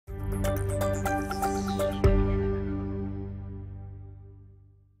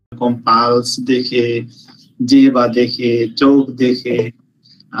কম pulse দেখে, জিহ্বা দেখে, চোখ দেখে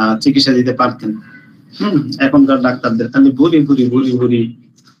চিকিৎসা দিতে পারতেন। এখনকার ডাক্তারদের খালি ভুরি ভুরি ভুরি ভুরি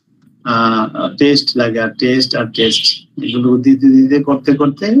টেস্ট লাগে, আর টেস্ট আর টেস্ট, এগুলো দিতে দিতে করতে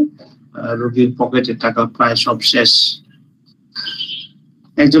করতে রোগীর পকেটের টাকা প্রায় সব শেষ।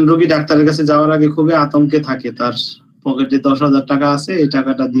 একজন রোগী ডাক্তারের কাছে যাওয়ার আগে খুবই আতঙ্কে থাকে, তার পকেটে 10,000 টাকা আছে, এই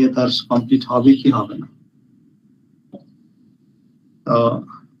টাকাটা দিয়ে তার কমপ্লিট হবে কি হবে না। তো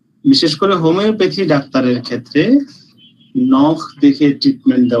বিশেষ করে হোমিওপ্যাথি ডাক্তারের ক্ষেত্রে নখ দেখে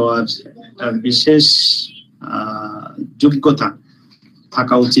ট্রিটমেন্ট দেওয়ার একটা বিশেষ যোগ্যতা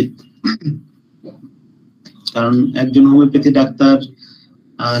থাকা উচিত। কারণ একজন হোমিওপ্যাথি ডাক্তার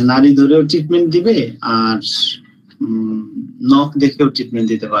নাড়ি ধরেও ট্রিটমেন্ট দিবে, আর নখ দেখেও ট্রিটমেন্ট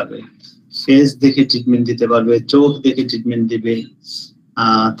দিতে পারবে, ফেস দেখে ট্রিটমেন্ট দিতে পারবে, চোখ দেখে ট্রিটমেন্ট দিবে,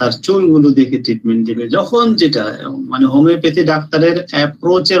 তার চুলগুলো দেখে ট্রিটমেন্ট দিবে। যখন যেটা মানে হোমিওপ্যাথি ডাক্তারের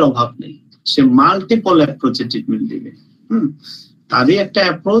অ্যাপ্রোচের অভাব নেই, সে মাল্টিপল অ্যাপ্রোচে ট্রিটমেন্ট দিবে। তারই একটা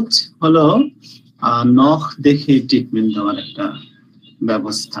অ্যাপ্রোচ হলো নখ দেখে ট্রিটমেন্ট দেওয়ার একটা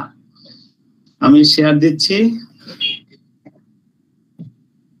ব্যবস্থা। আমি শেয়ার দিচ্ছি।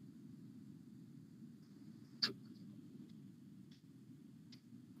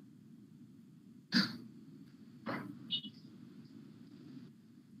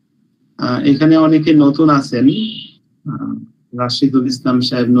 এখানে অনেকে নতুন আছেন, রাশিদুল ইসলাম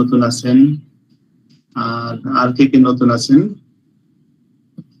সাহেব নতুন আছেন, আর কে নতুন আছেন?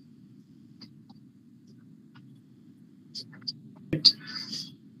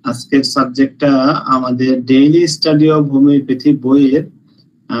 আজকের সাবজেক্টটা আমাদের ডেইলি স্টাডি অফ হোমিওপ্যাথি বইয়ের,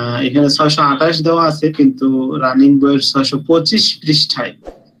 এখানে 628 দেওয়া আছে, কিন্তু রানিং বইয়ের 625 পৃষ্ঠায়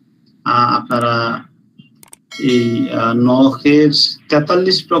আপনারা এই নখের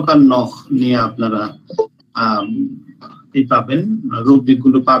 43 প্রকার নখ নিয়ে আপনারা পাবেন, রুব্রিক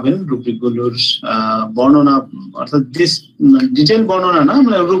গুলো পাবেন। রুব্রিক গুলোর বর্ণনা, অর্থাৎ ডিটেল বর্ণনা না,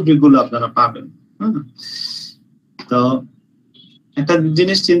 মানে রুব্রিক গুলো আপনারা পাবেন। তো একটা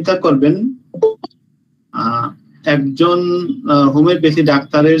জিনিস চিন্তা করবেন, একজন হোমিওপ্যাথি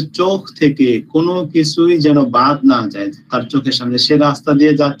ডাক্তারের চোখ থেকে কোনো কিছুই যেন বাদ না যায় তার চোখের সামনে। সে রাস্তা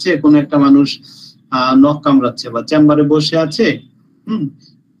দিয়ে যাচ্ছে, কোনো একটা মানুষ নখ কামড়াচ্ছে, বা চেম্বারে বসে আছে,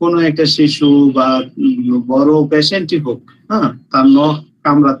 কোনো একটা শিশু বা বড় পেশেন্টই হোক, তার নখ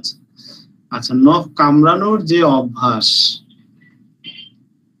কামড়াচ্ছে। আচ্ছা, নখ কামড়ানোর যে অভ্যাস,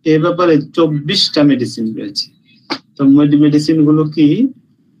 এ ব্যাপারে 24টা মেডিসিন রয়েছে। তো মেডিসিন গুলো কি?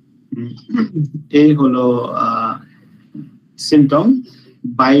 এই হলো symptom: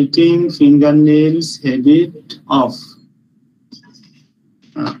 biting, ফিঙ্গারনেলস, habit of.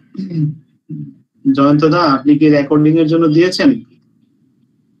 Jayanta দা, আপনি কি রেকর্ডিং এর জন্য দিয়েছেন?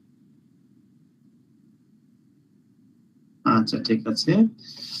 আচ্ছা, ঠিক আছে।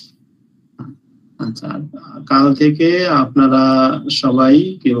 আচ্ছা, কাল থেকে আপনারা সবাই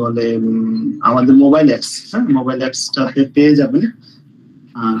কি বলে আমাদের মোবাইল অ্যাপস, মোবাইল অ্যাপসটাতে পেয়ে যাবেন।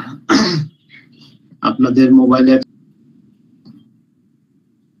 আপনাদের মোবাইল অ্যাপ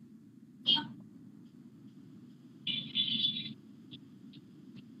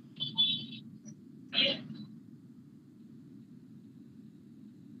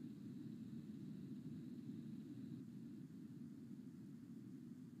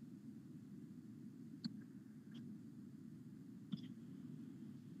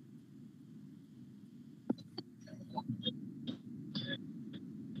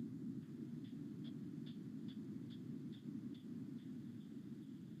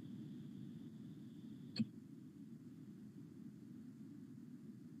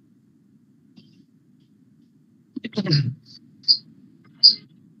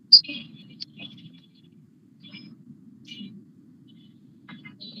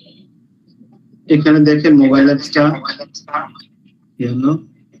এখানে দেখেন, মোবাইল অ্যাপসটা কি হলো?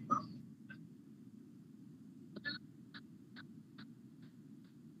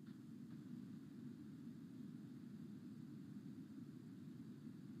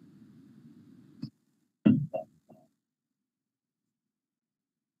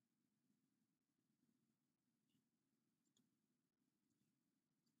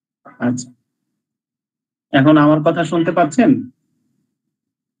 আচ্ছা, এখন আমার কথা শুনতে পাচ্ছেন?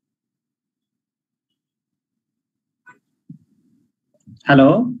 হ্যালো।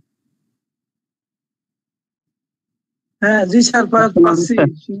 হ্যাঁ জি স্যার, পাচ্ছি,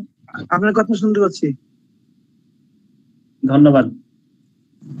 আপনার কথা শুনতে পাচ্ছি। ধন্যবাদ।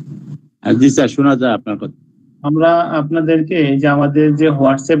 জি স্যার, শোনা যায় আপনার কথা। আমরা আপনাদেরকে যে আমাদের যে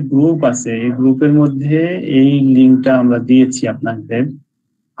হোয়াটসঅ্যাপ গ্রুপ আছে, এই গ্রুপের মধ্যে এই লিঙ্কটা আমরা দিয়েছি আপনাদের।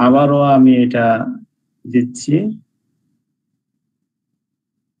 আবারও আমি এটা দিচ্ছি।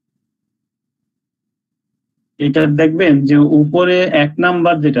 এটা দেখবেন যে উপরে 1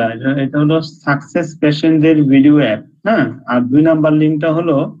 নাম্বার যেটা এটা হলো সাকসেস পেশেন্টদের ভিডিও অ্যাপ, হ্যাঁ, আর 2 নাম্বার লিঙ্কটা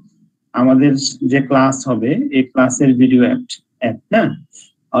হলো আমাদের যে ক্লাস হবে এই ক্লাসের ভিডিও অ্যাপ, হ্যাঁ।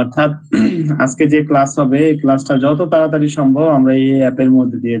 অর্থাৎ আজকে যে ক্লাস হবে এই ক্লাসটা যত তাড়াতাড়ি সম্ভব আমরা এই অ্যাপের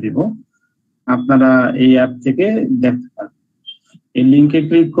মধ্যে দিয়ে দিব, আপনারা এই অ্যাপ থেকে দেখতে পারেন। এই লিঙ্কে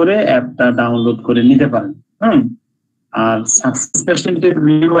ক্লিক করে অ্যাপটা ডাউনলোড করে নিতে পারেন। আর সাকসেস পেশেন্টের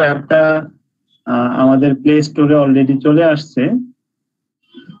ভিডিও অ্যাপটা আমাদের প্লে স্টোরে অলরেডি চলে আসছে।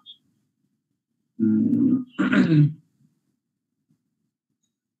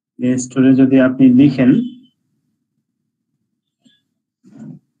 প্লে স্টোরে যদি আপনি লিখেন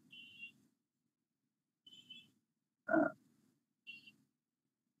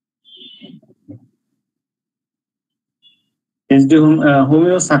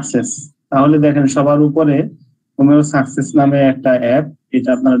হোমিও সাকসেস, তাহলে দেখেন সবার উপরে হোমিও সাকসেস নামে একটা অ্যাপ, এটা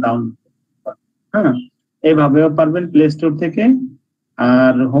আপনারা ডাউনলোড করতে, হ্যাঁ, এইভাবেও পারবেন প্লে স্টোর থেকে।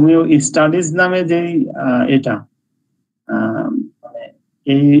 আর হোমিও স্টাডিজ নামে যে এটা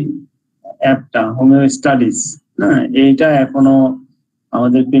এই অ্যাপটা হোমিও স্টাডিজ, হ্যাঁ, এইটা এখনো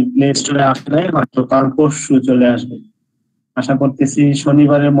আমাদের প্লে স্টোরে আসে নাই, মাত্র কাল পরশু চলে আসবে। আশা করতেছি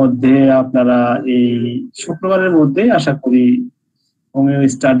শনিবারের মধ্যে আপনারা, এই শুক্রবারের মধ্যে আশা করি হোমিও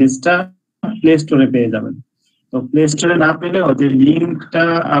স্টাডিজটা প্লে স্টোরে পেয়ে যাবেন। তো প্লে স্টোরে না পেলেও যে লিঙ্কটা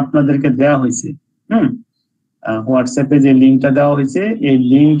আপনাদেরকে দেওয়া হয়েছে, হোয়াটসঅ্যাপে যে লিঙ্কটা দেওয়া হয়েছে এই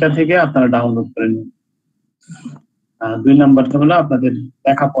লিঙ্কটা থেকে আপনারা ডাউনলোড করে নিন। 2 নাম্বারটা হলো আপনাদের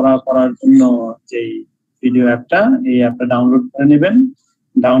লেখাপড়া করার জন্য যে ভিডিও অ্যাপটা, এই অ্যাপটা ডাউনলোড করে নেবেন।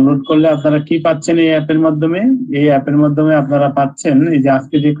 ডাউনলোড করলে আপনারা কি পাচ্ছেন এই অ্যাপের মাধ্যমে? এই অ্যাপের মাধ্যমে আপনারা পাচ্ছেন এই যে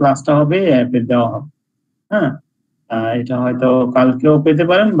আজকে যে ক্লাসটা হবে এই অ্যাপে দেওয়া হবে, হ্যাঁ। এটা হয়তো কালকেও পেতে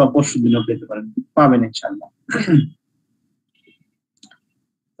পারেন বা পরশুদিনও পেতে পারেন, পাবেন ইনশাআল্লাহ।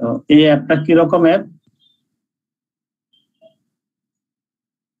 তো এই অ্যাপটা কিরকম অ্যাপ?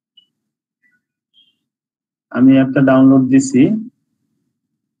 আমি অ্যাপটা ডাউনলোড দিছি,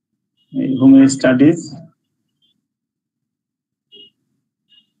 হোমিও স্টাডিজ।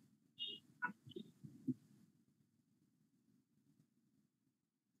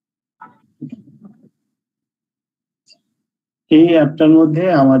 এই অ্যাপটার মধ্যে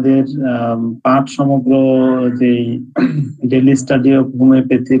আমাদের পাঠ সমগ্র যে ডেইলি স্টাডি অফ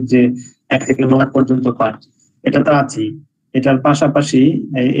হোমিওপ্যাথির যে 1 থেকে 9 পর্যন্ত পাঠ, এটা তো আছেই। এটার পাশাপাশি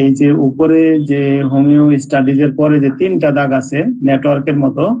এই যে উপরে যে হোমিও স্টাডিজের পরে যে 3টা দাগ আছে নেটওয়ার্কের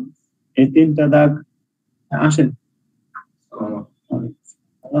মতো, এই 3টা দাগ আসেন,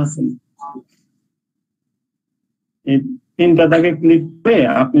 এই 3টা দাগে ক্লিক করে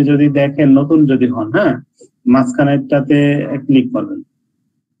আপনি যদি দেখেন, নতুন যদি হন, হ্যাঁ, মাঝখানেরটাতে ক্লিক করবেন।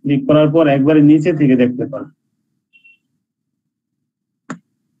 ক্লিক করার পর একবারে নিচে থেকে দেখতে পারবেন।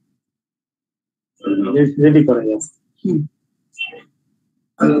 রেডি করে গেছে।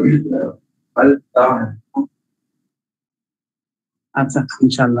 আচ্ছা,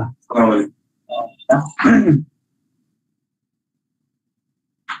 ইনশাআল্লাহ।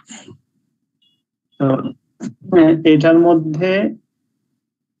 তো এটার মধ্যে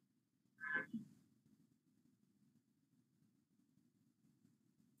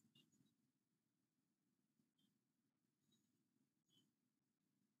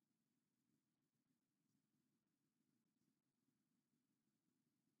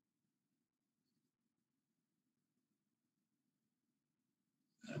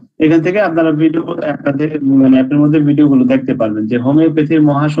এখান থেকে আপনারা ভিডিও আপনাদের মানে অ্যাপের মধ্যে ভিডিওগুলো দেখতে পারবেন যে হোমিওপ্যাথির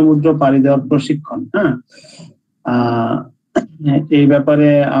মহাসমুদ্র পাড়ি দেওয়ার প্রশিক্ষণ, হ্যাঁ। এই ব্যাপারে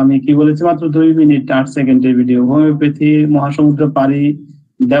আমি কি বলেছি, মাত্র 2 মিনিট 8 সেকেন্ডের ভিডিও। হোমিওপ্যাথি মহাসমুদ্র পাড়ি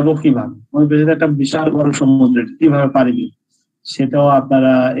দেব কিভাবে, হোমিওপ্যাথির একটা বিশাল বড় সমুদ্র কিভাবে পাড়ি দিই, সেটাও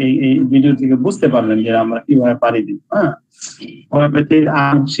আপনারা এই ভিডিও থেকে বুঝতে পারবেন যে আমরা কিভাবে পাড়ি দিই, হ্যাঁ। হোমিওপ্যাথির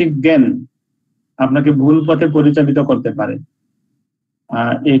আংশিক জ্ঞান আপনাকে ভুল পথে পরিচালিত করতে পারে,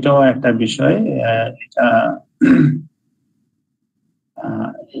 এটাও একটা বিষয়। এটা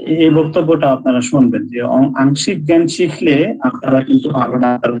এই বক্তব্যটা আপনারা শুনবেন যে আংশিক জ্ঞান শিখলে আপনারা কিন্তু ভালো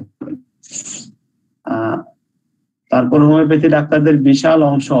ডাক্তার হতে পারবেন। তারপর হোমিওপ্যাথি ডাক্তারদের বিশাল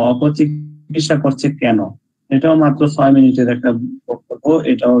অংশ অপচিকিৎসা করছে কেন, এটাও মাত্র 6 মিনিটের একটা বক্তব্য,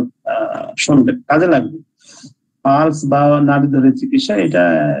 এটাও শুনবেন, কাজে লাগবে। পালস বা নাড়ি ধরে চিকিৎসা, এটা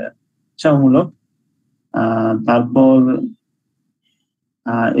ইচ্ছামূলক। তারপর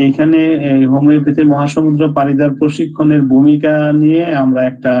এইখানে হোমিওপ্যাথির মহাসমুদ্র পাড়ি দেওয়ার প্রশিক্ষণের ভূমিকা নিয়ে আমরা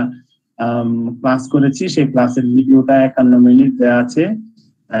একটা ক্লাস করেছি, সেই ক্লাসের ভিডিওটা 51 মিনিট দেওয়া আছে।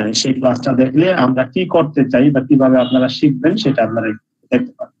 সেই ক্লাসটা দেখলে আমরা কি করতে চাই বা কিভাবে আপনারা শিখবেন সেটা আপনারা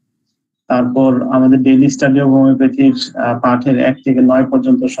দেখতে পারেন। তারপর আমাদের ডেইলি স্টাডি অফ হোমিওপ্যাথির পাঠের 1 থেকে 9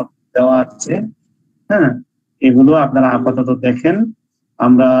 পর্যন্ত সব দেওয়া আছে, হ্যাঁ। এগুলো আপনারা আপাতত দেখেন।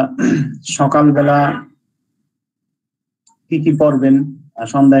 আমরা সকালবেলা কি কি পড়বেন,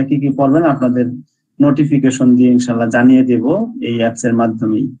 সন্ধ্যায় কি কি পড়বেন আপনাদের নোটিফিকেশন দিয়ে ইনশাল্লাহ জানিয়ে দেব এই অ্যাপস এর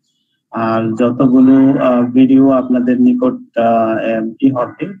মাধ্যমেই। আর যতগুলো ভিডিও আপনাদের নিকট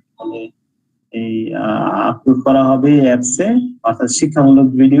হবে মানে এই আপলোড করা হবে এই অ্যাপসে, অর্থাৎ শিক্ষামূলক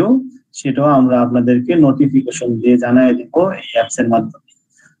ভিডিও, সেটাও আমরা আপনাদেরকে নোটিফিকেশন দিয়ে জানিয়ে দেব এই অ্যাপস এর মাধ্যমে।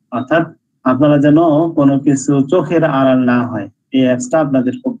 অর্থাৎ আপনারা যেন কোনো কিছু চোখের আড়াল না হয়, এই অ্যাপসটা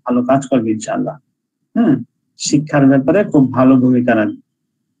আপনাদের খুব ভালো কাজ করবে ইনশাআল্লাহ। শিক্ষার ব্যাপারে খুব ভালো ভূমিকা রাখবে।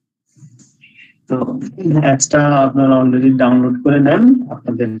 তো অ্যাপসটা আপনারা অলরেডি ডাউনলোড করে নেন,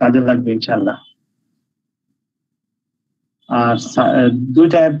 আপনাদের কাজে লাগবে ইনশাআল্লাহ। আর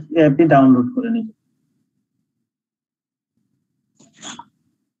দুইটা অ্যাপই ডাউনলোড করে নিন।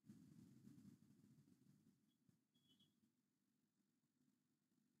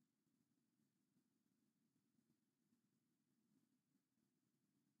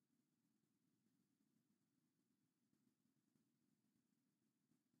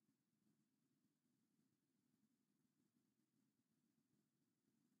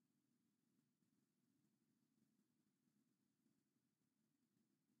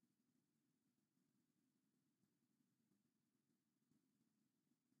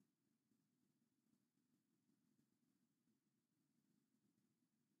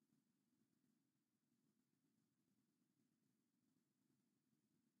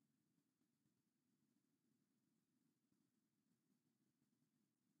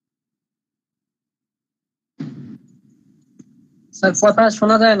 স্যার কথা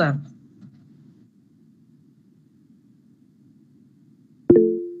শোনা যায় না।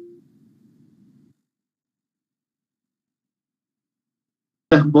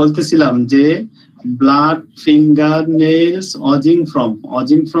 বলতেছিলাম যে ব্লাড, ফিঙ্গার, নেইলস, অজিং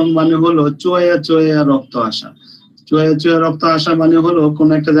ফ্রম মানে হলো চুয়া চুয়া রক্ত আসা। চুয়া চুয়া রক্ত আসা মানে হলো কোন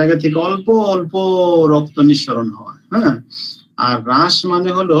একটা জায়গা থেকে অল্প অল্প রক্ত নিঃসরণ হওয়া। আর রাশ মানে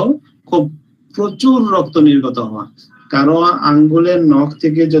হলো খুব প্রচুর রক্ত নির্গত হওয়া। কারো আঙ্গুলের নখ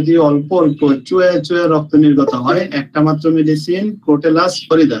থেকে যদি অল্প অল্প চুয়া চুয়া রক্ত নির্গত হয়, একটা মাত্র মেডিসিন ক্রোটেলাস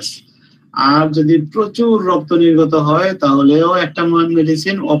ফরিদাস। আর যদি প্রচুর রক্ত নির্গত হয় তাহলেও একটা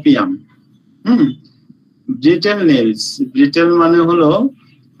মেডিসিন অপিয়াম। ব্রিটেল নেলস, ব্রিটেল মানে হলো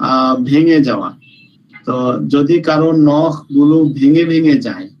ভেঙে যাওয়া। তো যদি কারো নখ গুলো ভেঙে ভেঙে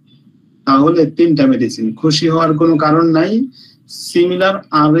যায় তাহলে তিনটা মেডিসিন। খুশি হওয়ার কোনো কারণ নাই, সিমিলার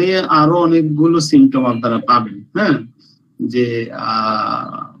আরো অনেকগুলো সিমটম আপনারা পাবেন। যে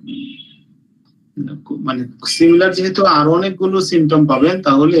মানে সিমিলার যেহেতু আরো অনেকগুলো সিমটম পাবেন,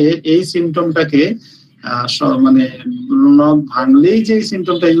 তাহলে এই সিমটমটাকে মানে নখ ভাঙলেই যে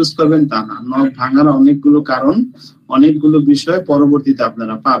সিমটমটা ইউজ করবেন তা না। নখ ভাঙার অনেকগুলো কারণ, অনেকগুলো বিষয় পরবর্তীতে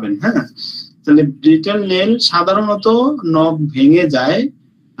আপনারা পাবেন। তাহলে ব্রিটেল নেল সাধারণত নখ ভেঙে যায়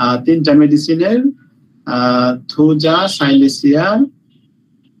তিনটা মেডিসিনের, থুজা, সাইলেসিয়া,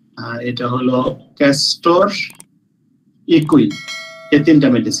 এটা হলো ক্যাস্টর, ইকুই, এই তিনটা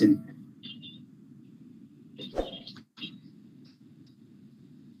মেডিসিন।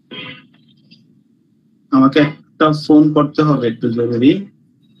 আমাকে একটা ফোন করতে হবে একটু জরুরি।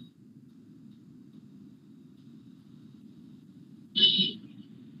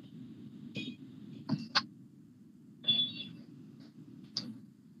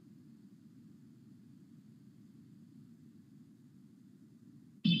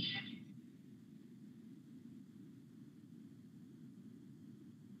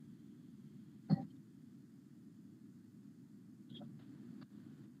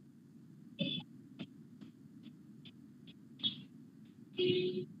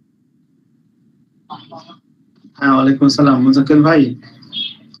 হ্যাঁ, ওয়ালাইকুম আসসালাম মুজাক্কির ভাই,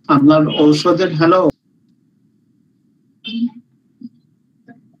 আপনার ঔষধের হ্যালো।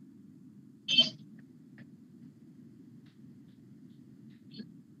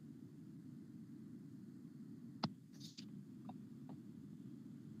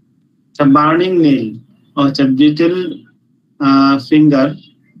 বার্নিং নেল, আচ্ছা ব্রিটেল ফিঙ্গার,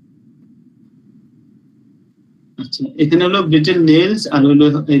 আচ্ছা এখানে হলো ব্রিটেল নেলস আর হলো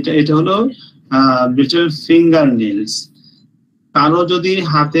এটা হলো ব্রিটেল ফিঙ্গার নেলস। কারো যদি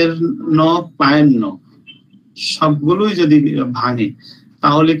হাতের নখ, পায়ের নখ সবগুলোই যদি ভাঙে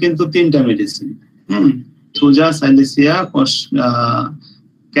তাহলে কিন্তু তিনটা মেডিসিন, থুজা, সাইলেসিয়া,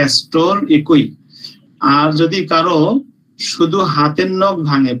 ক্যাস্টর, ইকুই। আর যদি কারো শুধু হাতের নখ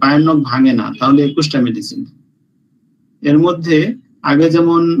ভাঙে, পায়ের নখ ভাঙে না, তাহলে 21টা মেডিসিন। এর মধ্যে আগে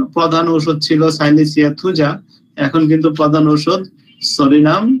যেমন প্রধান ঔষধ ছিল সাইলেসিয়া, থুজা, এখন কিন্তু প্রধান ঔষধ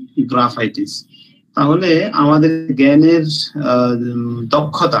সরিনাম, গ্রাফাইটিস। তাহলে আমাদের জ্ঞানের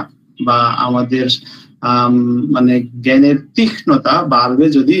দক্ষতা বা আমাদের মানে জ্ঞানের তীক্ষ্ণতা বাড়বে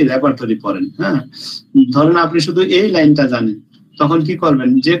যদি রেপার্টরি পড়েন। হ্যাঁ, ধরেন আপনি শুধু এই লাইনটা জানেন, তখন কি করবেন,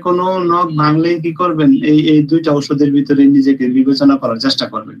 যে কোনো নখ ভাঙলেই কি করবেন, এই দুইটা ঔষধের ভিতরে নিজেকে বিবেচনা করার চেষ্টা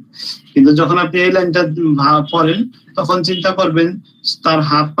করবেন। কিন্তু যখন আপনি এই লাইনটা পড়েন, তখন চিন্তা করবেন তার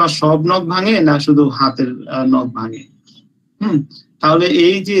হাত পা সব নখ ভাঙে না শুধু হাতের নখ ভাঙে। তাহলে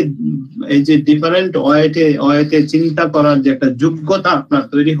এই যে ডিফারেন্ট ওয়েতে চিন্তা করার যে একটা যোগ্যতা আপনার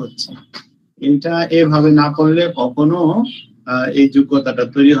তৈরি হচ্ছে, এটা এভাবে না করলে কখনো এই যোগ্যতাটা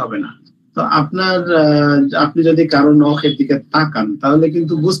তৈরি হবে না। তো আপনি যদি কারো নখের দিকে তাকান, তাহলে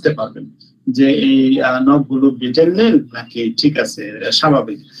কিন্তু বুঝতে পারবেন যে এই নখগুলো ব্রিটেল নেল নাকি ঠিক আছে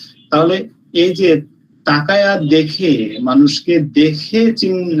স্বাভাবিক। তাহলে এই যে তাকায়া দেখে, মানুষকে দেখে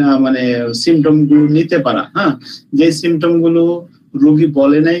মানে সিমটম গুলো নিতে পারা, হ্যাঁ, যে সিমটম গুলো রোগী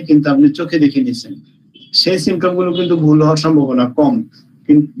বলে নাই কিন্তু আপনি চোখে দেখে নিছেন, সেই সিমটম গুলো কিন্তু ভুল হওয়ার সম্ভাবনা কম।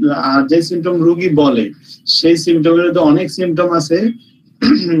 আর যে সিমটম রোগী বলে, সেই সিমটমের তো অনেক সিমটম আছে,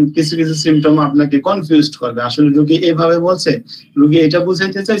 কিছু কিছু সিমটম আপনাকে কনফিউজড করবে, আসলে রোগী এভাবে বলছে, রোগী এটা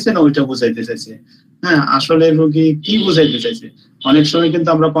বুঝাইতে চাইছে না ওইটা বুঝাইতে চাইছে, হ্যাঁ, আসলে রোগী কি বুঝাইতে চাইছে, অনেক সময় কিন্তু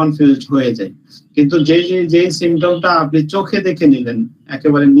আমরা কনফিউজড হয়ে যাই। কিন্তু যে সিমটমটা আপনি চোখে দেখে নিলেন,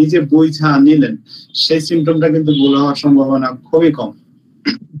 একেবারে নিজে বুঝা নিলেন, সেই সিমটমটা কিন্তু ভুল হওয়ার সম্ভাবনা খুবই কম।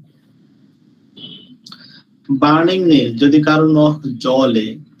 বার্নিং নেল, যদি কারো নখ জ্বলে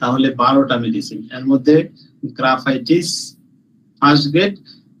তাহলে 12টা মেডিসিন, এর মধ্যে graphites first grade,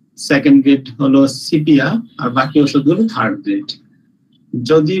 second grade হলো সিপিয়া, আর বাকি ওষুধগুলো থার্ড গ্রেড।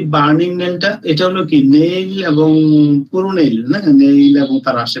 যদি বার্নিং নেলটা, এটা হলো কি নেইল এবং পুরো নেইল না, নেইল এবং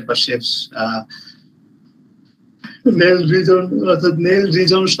তার আশেপাশে নেল রিজন, অর্থাৎ নেল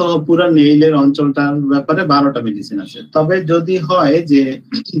রিজন সহ পুরো নেইলের অঞ্চলটার ব্যাপারে 12টা মেডিসিন আছে। তবে যদি হয় যে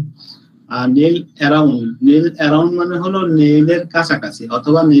নেল অ্যারাউন্ড মানে হলো নেইলের কাছাকাছি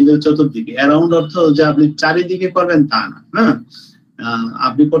অথবা নেইলের চতুর্দিকে, অ্যারাউন্ড অর্থ যে আপনি চারিদিকে করবেন তা না, হ্যাঁ,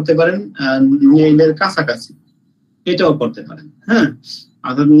 আপনি করতে পারেন নেইলের কাছাকাছি, এটাও করতে পারেন, হ্যাঁ,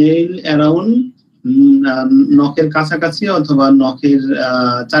 অর্থাৎ নেইল অ্যারাউন্ড, নখের কাছাকাছি অথবা নখের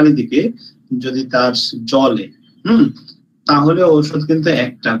চারিদিকে যদি তার জ্বলে, তাহলে ঔষধ কিন্তু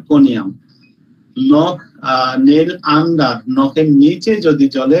একটা কোনিয়াম। নখ নেল আন্ডার, নখের নিচে যদি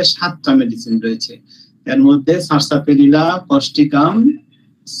জ্বলে 7টা মেডিসিন রয়েছে, এর মধ্যে সারসাপেরিলা, কস্টিকাম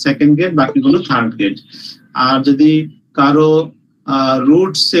সেকেন্ড গ্রেড, বাকিগুলো থার্ড গ্রেড। আর যদি কারো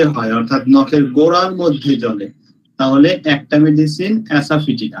রুটসে হয়, অর্থাৎ নখের গোড়ার মধ্যে জ্বলে, তাহলে একটা medicine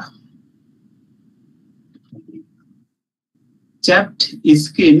অ্যাসাফিটিকা। চ্যাপড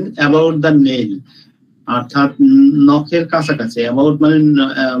skin about the nail, অর্থাৎ নখের কাছাকাছি, অ্যাবাউট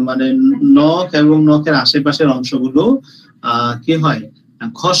মানে নখ এবং নখের আশেপাশের অংশগুলো কি হয়,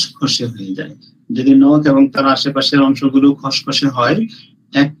 খসখসে হয়ে যায়। যদি নখ এবং তার আশেপাশের অংশগুলো খসখসে হয়,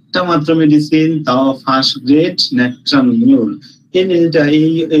 একটা মাত্র মেডিসিন, তাও ফার্স্ট গ্রেড নেট্রামিউল। এই নেলটা,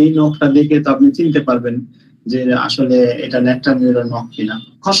 এই নখটা দেখে তো আপনি চিনতে পারবেন যে আসলে এটা নেট্রামিউলের নখ কিনা,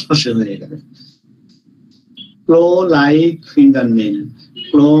 খসখসে হয়ে গেলে। ক্লো লাইক ফিঙ্গার নেল,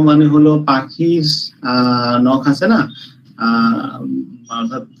 ক্লো মানে হলো পাখির নখ আছে না,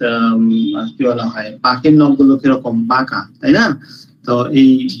 অর্থাৎ কি বলা হয়, পাখির নখগুলো কিরকম বাঁকা, তাই না? তো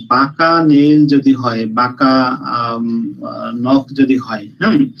এই বাঁকা নেল যদি হয়, বাঁকা নখ যদি হয়,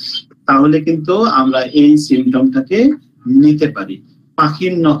 তাহলে কিন্তু আমরা এই সিমটমটাকে নিতে পারি,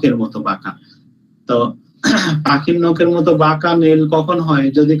 পাখির নখের মতো বাঁকা। তো পাখির নখের মতো বাঁকা নেল কখন হয়,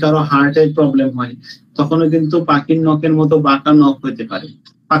 যদি কারো হার্টের প্রবলেম হয়, তখনও কিন্তু পাখির নখের মতো বাঁকা নখ হইতে পারে,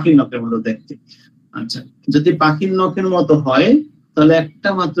 পাখির নখের মতো দেখতে। আচ্ছা, যদি পাখির নখের মতো হয়, তাহলে একটা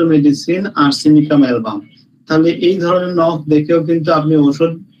মাত্র মেডিসিন আর্সেনিকাম অ্যালবাম। তাহলে এই ধরনের নখ দেখেও কিন্তু আপনি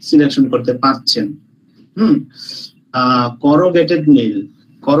ওষুধ সিলেকশন করতে পারছেন। করোগেটেড নেল,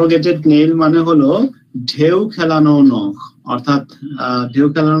 করোগেটেড নেল মানে হলো ঢেউ খেলানো নখ, অর্থাৎ ঢেউ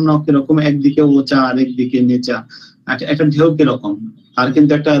খেলানো নখ কিরকম, একদিকে উঁচা আরেকদিকে নিচা, একটা ঢেউ কিরকম, আর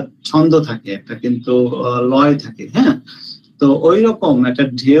কিন্তু একটা ছন্দ থাকে, একটা কিন্তু লয় থাকে, হ্যাঁ। তো ওই রকম একটা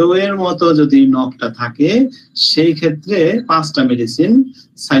ঢেউয়ের মতো যদি নখটা থাকে, সেই ক্ষেত্রে 5টা মেডিসিন,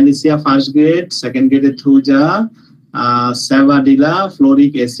 সাইনিসিয়া ফার্স্ট গ্রেড, সেকেন্ড গ্রেডে Thuja, সেভাডিলা,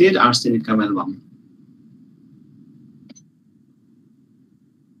 fluoric acid, arsenicum album.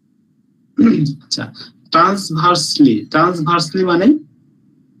 আচ্ছা, ট্রান্সভার্সলি মানে,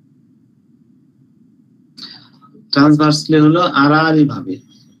 ট্রান্সভার্সলি হলো আড়াআড়ি ভাবে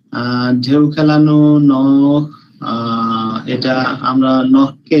ঢেউ খেলানো নখ। এটা আমরা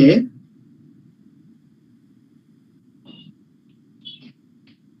নখকে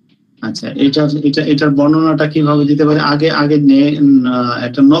আচ্ছা, এটার বর্ণনাটা কিভাবে দিতে পারি, আগে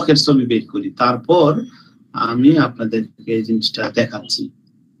একটা নখের ছবি বের করি, তারপর আমি আপনাদেরকে এই জিনিসটা দেখাচ্ছি।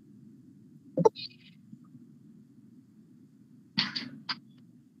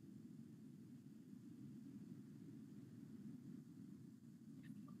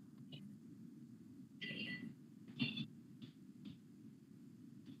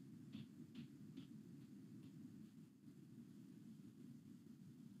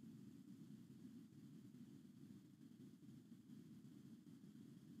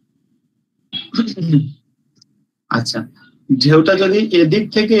 আচ্ছা, ঢেউটা যদি এদিক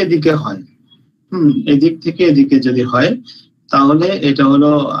থেকে এদিকে হয়, এদিক থেকে এদিকে যদি হয়, তাহলে এটা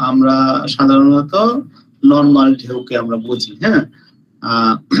হলো আমরা সাধারণত নর্মাল ঢেউকে আমরা বুঝি। হ্যাঁ,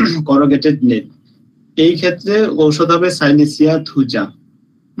 করোগেটেড নেল। এই ক্ষেত্রে ঔষধ হবে silicea Thuja,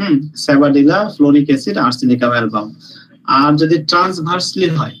 স্যাবাডিলা, fluoric acid, arsenicum album. আর যদি ট্রান্সভার্সলি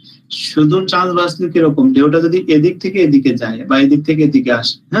হয়, শুধু ট্রান্সভার্সলি কিরকম, ঢেউটা যদি এদিক থেকে এদিকে যায় বা এদিক থেকে এদিকে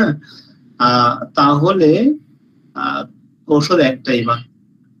আসে, হ্যাঁ, তাহলে ঔষধ একটাই, বা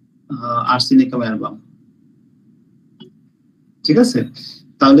আর্সেনিকাম অ্যালবাম। ঠিক আছে?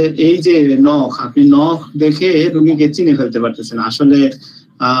 তাহলে এই যে নখ, আপনি নখ দেখে রোগীকে চিনে ফেলতে পারতেছেন আসলে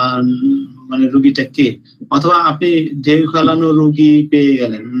মানে রোগীটা কে, অথবা আপনি ঢেউ খেলানো রোগী পেয়ে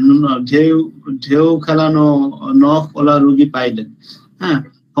গেলেন, ঢেউ খেলানো নখ ওলা রোগী পাইলেন। হ্যাঁ,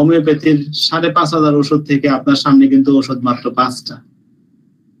 হোমিওপ্যাথির 5,500 ওষুধ থেকে আপনার সামনে কিন্তু ওষুধ মাত্র 5টা।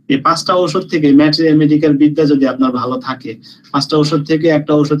 এই 5টা ওষুধ থেকে মেডিকেল বিদ্যা যদি আপনার ভালো থাকে, 5টা ওষুধ থেকে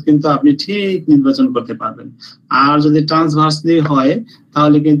একটা ওষুধ কিন্তু আপনি ঠিক নির্বাচন করতে পারবেন। আর যদি ট্রান্সভার্সলি হয়,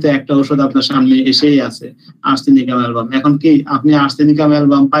 তাহলে কিন্তু একটা ওষুধ আপনার সামনে এসেই আছে, আর্সেনিকাম অ্যালবাম। এখন কি আপনি আর্সেনিকাম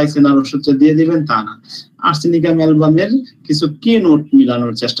অ্যালবাম পাইছেন আর ওষুধটা দিয়ে দিবেন তা না, আর্সেনিকাম অ্যালবামের কিছু কি নোট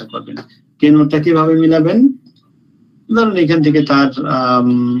মিলানোর চেষ্টা করবেন। কি নোটটা কিভাবে মিলাবেন? ধরুন এখান থেকে তার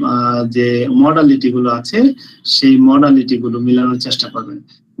যে মডালিটি গুলো আছে, সেই মডালিটি গুলো মিলানোর চেষ্টা করবেন।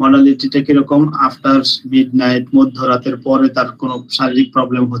 মডালিটিটা কিরকম? আফটার মিডনাইট, মধ্যরাতের পরে তার কোনো শারীরিক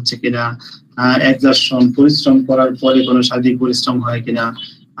প্রবলেম হচ্ছে কিনা, এক্সারশন, পরিশ্রম করার পরে কোনো শারীরিক পরিশ্রম হয় কিনা,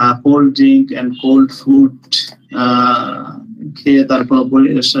 cold drink and cold food খেয়ে তার কোনো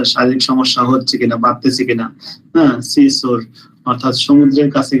শারীরিক সমস্যা হচ্ছে কিনা, বাড়তেছে কিনা, হ্যাঁ, সিসোর অর্থাৎ সমুদ্রের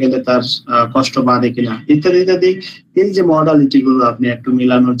কাছে গেলে তার কষ্ট বাড়ে কিনা, ইত্যাদি ইত্যাদি। এই যে মডালিটি গুলো আপনি একটু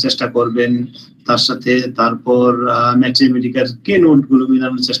মিলানোর চেষ্টা করবেন তার সাথে। তারপর ম্যাট্রিমেডিকার কে নোট গুলো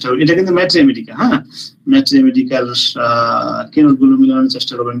মিলানোর চেষ্টা করবেন। এটা কিন্তু ম্যাট্রিমেডিকা, হ্যাঁ, ম্যাট্রিমেডিকার কে নোট গুলো মিলানোর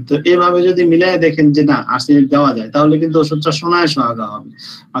চেষ্টা করবেন। তো এভাবে যদি মিলাই দেখেন যে না আর্সেনিক দেওয়া যায়, তাহলে কিন্তু ওষুধটা সোনায় হবে।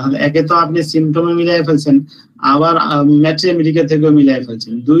 অর্থাৎ একে তো আপনি সিমটমে মিলাই ফেলছেন, আবার ম্যাট্রিমেডিকা থেকেও মিলাই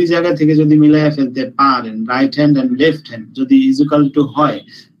ফেলছেন। দুই জায়গা থেকে যদি মিলাই ফেলতে পারেন, right hand and left hand যদি ইকুয়াল টু হয়,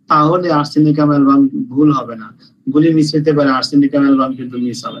 তাহলে আর্সেনিকাম অ্যালবাম ভুল হবে না। গুলি মিস হতে পারে, আর্সেনিকাম অ্যালবাম কিন্তু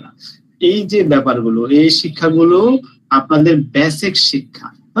মিস হবে না। এই যে ব্যাপারগুলো, এই শিক্ষাগুলো আপনাদের বেসিক শিক্ষা।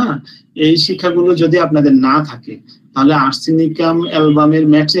 হ্যাঁ, এই শিক্ষাগুলো যদি আপনাদের না থাকে, তাহলে আর্সেনিকাম অ্যালবামের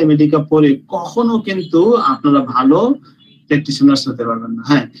ম্যাট্রিমেডিকা পড়ে কখনো কিন্তু আপনারা ভালো প্র্যাকটিশনার্স হতে পারবেন না।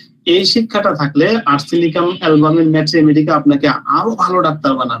 হ্যাঁ, এই শিক্ষাটা থাকলে আর্সেনিকাম অ্যালবামের ম্যাট্রিমেডিকা আপনাকে আরো ভালো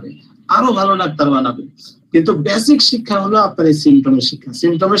ডাক্তার বানাবে, আরো ভালো ডাক্তার বানাবে। কিন্তু বেসিক শিক্ষা হলো আপনার এই সিমটমের শিক্ষা।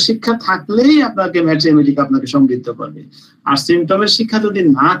 সিমটমের শিক্ষা থাকলেই আপনাকে ম্যাট্রিমেডিকা আপনাকে সমৃদ্ধ করবে। আর সিমটমের শিক্ষা যদি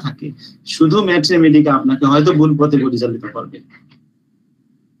না থাকে, শুধু ম্যাট্রিমেডিকা আপনাকে হয়তো ভুল পথে পরিচালিত করবে।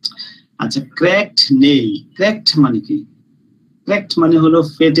 আচ্ছা, ক্র্যাকড নেই। ক্র্যাকড মানে কি? ক্র্যাকড মানে হলো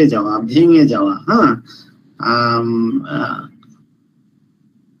ফেটে যাওয়া, ভেঙে যাওয়া। হ্যাঁ,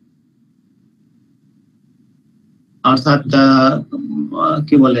 অর্থাৎ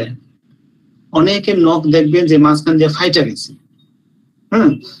কি বলে, অনেকের নখ দেখবেন যে মাঝখান দিয়ে ফাইটা গেছে।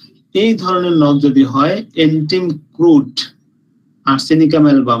 এই ধরনের নখ যদি হয়, antim crude, arsenicum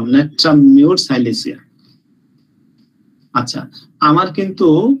album, natrum mute, silicea. আচ্ছা, আমার কিন্তু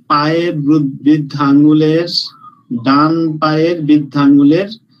পায়ের বৃদ্ধাঙ্গুলের, ডান পায়ের বৃদ্ধাঙ্গুলের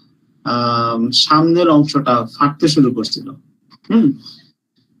সামনের অংশটা ফাটতে শুরু করছিল।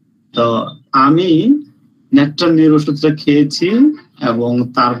 তো আমি নেট্রাম মিউট ওষুধটা খেয়েছি এবং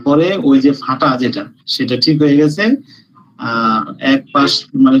তারপরে ওই যে ফাটা যেটা, সেটা ঠিক হয়ে গেছে। এক পাশ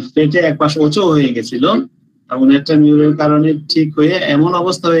মানে পেটে এক পাশ উঁচু হয়ে গেছিল এবং নেট্রাম মিউটের কারণে ঠিক হয়ে এমন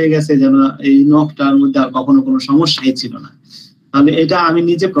অবস্থা হয়ে গেছে যেন এই নখটার মধ্যে আর কখনো কোনো সমস্যাই ছিল না। তাহলে এটা আমি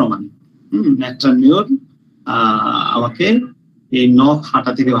নিজে প্রমাণ। নেট্রাম মিউট আমাকে এই নখ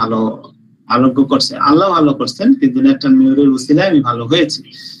ফাটা থেকে ভালো আরোগ্য করছে, আল্লাহ ভালো করছেন, কিন্তু নেট্রাম মিউটের উসিলায় আমি ভালো হয়েছি।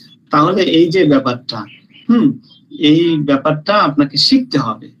 তাহলে এই যে ব্যাপারটা, এই ব্যাপারটা আপনাকে শিখতে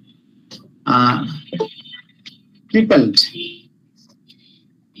হবে। ক্রিপেলড,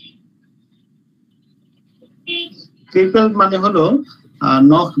 ক্রিপেলড মানে হলো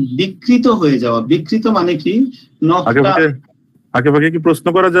নখ বিকৃত হয়ে যাওয়া। বিকৃত মানে কি? নখটা আগে কি প্রশ্ন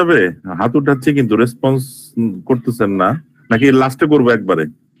করা যাবে? হাত উঠাচ্ছে কিন্তু রেসপন্স করতেছেন না, নাকি লাস্টে করবো একবারে?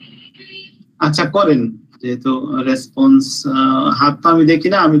 আচ্ছা করেন, যেহেতু রেসপন্স হাত তো আমি দেখি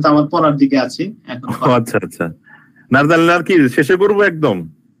না, আমি তো আমার পড়ার দিকে আছি এখন। আচ্ছা আচ্ছা, না তাহলে আর কি শেষে করবো একদম?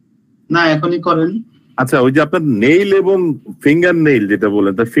 না, এখনই করেন। আচ্ছা, ওই যে আপনার নেইল এবং ফিঙ্গার নেইল যেটা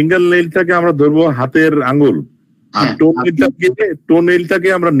বলেন, তার ফিঙ্গার নেইলটাকে আমরা ধরবো হাতের আঙ্গুল, আর টোনেইলটাকে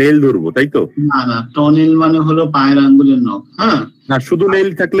আমরা নেইল ধরবো, তাই তো? না না, টোনেইল মানে হলো পায়ের আঙ্গুলের নখ। হ্যাঁ, না শুধু নেইল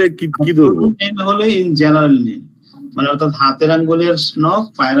থাকলে কি কি ধরবো? নেইল হলো ইন জেনারেল নেইল, মানে অর্থাৎ হাতের আঙ্গুলের নখ,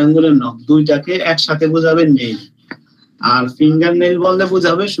 পায়ের আঙ্গুলের নখ, দুইটাকে একসাথে বোঝাবে নেইল। আর ফিঙ্গার নেইল বললে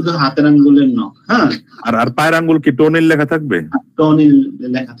বোঝাবে শুধু হাতের আঙ্গুলের নখ। হ্যাঁ, আর পায়ের আঙ্গুল কি টোনেইল লেখা থাকবে? টোনেইল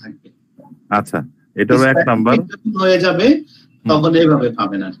লেখা থাকবে। আচ্ছা, এটারও এক নাম্বার হয়ে যাবে, তখন এইভাবে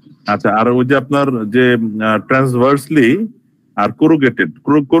পাবেন আর কি। আচ্ছা, আর ওই যে আপনার যে ট্রান্সভার্সলি আর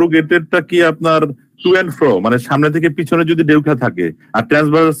কোরুগেটেডটা কি আপনার টু এন্ড ফ্রো, মানে সামনে থেকে পিছনে যদি ডেউকা থাকে, আর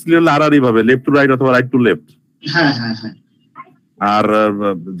ট্রান্সভার্সলি হলে আর ভাবে লেফট টু রাইট অথবা রাইট টু লেফট। হ্যাঁ হ্যাঁ হ্যাঁ। আর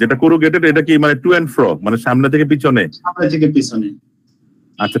যেটা কোরুগেটেড এটা কি মানে টু এন্ড ফ্রো, মানে সামনে থেকে পিছনে? সামনে থেকে পিছনে।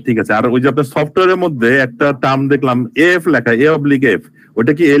 আচ্ছা ঠিক আছে। আর ওই যে আপনার সফটওয়্যারের মধ্যে একটা টার্ম দেখলাম এফ লেখা, এ অবলিক এফ,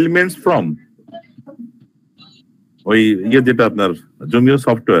 ওটা কি এলিমেন্টস ফ্রম? ওই যেটা আপনার জমিও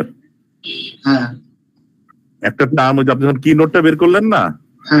সফটওয়্যার, হ্যাঁ একটা টার্ম ওই যে আপনি যখন কি নোটটা বের করলেন না,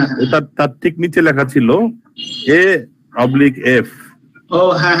 হ্যাঁ, ওটা তার ঠিক নিচে লেখা ছিল এ অবলিক এফ। ও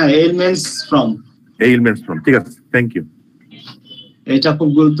হ্যাঁ হ্যাঁ, এলিমেন্টস ফ্রম। এলিমেন্টস ফ্রম, ঠিক আছে, থ্যাংক ইউ। এটা খুব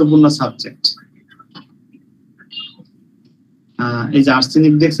গুরুত্বপূর্ণ সাবজেক্ট। এই যে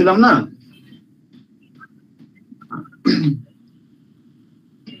আর্সেনিক দেখছিলাম না,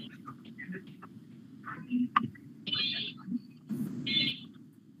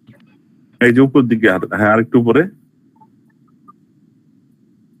 এই যে উপর দিকে, হ্যাঁ আরেকটু উপরে।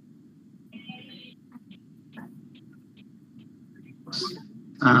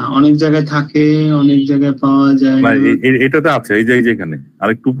 অনেক জায়গায় থাকে, অনেক জায়গায় পাওয়া যায় না, না। এটাতে আছে, এই যে এখানে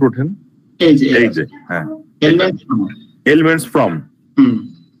আরেকটু উপরে ওঠেন, এই যে এই যে হ্যাঁ, এলিমেন্টস ফ্রম। Elements from.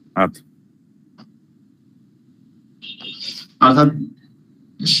 আচ্ছা, অর্থাৎ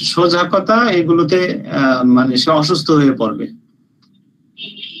সোজা কথা, এগুলোতে মানে সে অসুস্থ হয়ে পড়বে।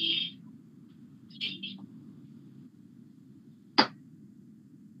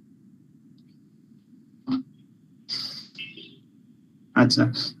 আচ্ছা,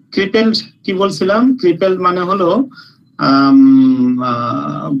 ক্রিপেলড কি বলছিলাম? ক্রিপেলড মানে হলো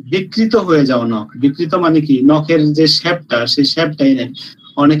বিকৃত হয়ে যাওয়া নখ। বিকৃত মানে কি, নখের যে শেপটা, সেই শেপটাই নেই।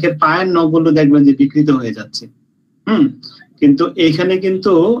 অনেকের পায়ের নখগুলো দেখবেন যে বিকৃত হয়ে যাচ্ছে। কিন্তু এইখানে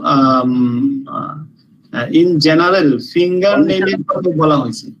কিন্তু ইন জেনারেল ফিঙ্গার নেইলের কথা বলা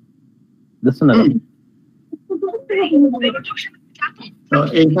হয়েছে। তো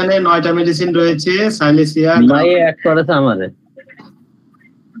এইখানে 9টা মেডিসিন রয়েছে, সাইলেসিয়া। আমাদের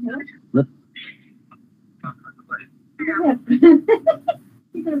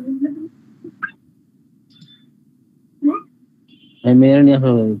মেয়ের নিয়ে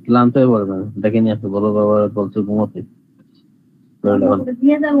আসো, ক্লান্ত হয়ে পড়বে, ডেকে নিয়ে আসো, বলো বাবা বলছে ঘুমোতে,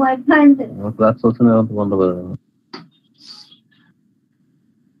 ক্লাস চলছে না, বন্ধ করে দেবো।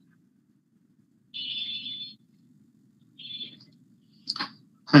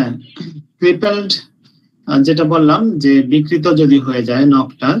 হ্যাঁ, ক্রিপেলড যেটা বললাম যে বিকৃত যদি হয়ে যায়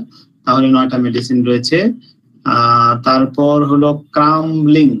নখটা, তাহলে 9টা মেডিসিন রয়েছে। তারপর হলো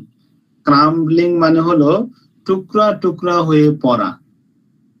ক্রাম্বলিং। ক্রাম্বলিং মানে হলো টুকরা টুকরা হয়ে পড়া।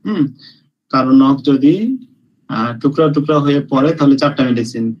 কারণ নখ যদি টুকরা টুকরা হয়ে পড়ে, তাহলে 4টা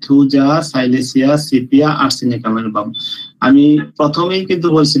medicine, Thuja, সাইলেসিয়া, sepia, arsenicum album. আমি প্রথমেই কিন্তু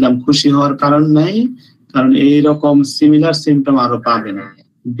বলছিলাম খুশি হওয়ার কারণ নাই, কারণ এইরকম সিমিলার সিমটম আরো পাবেন।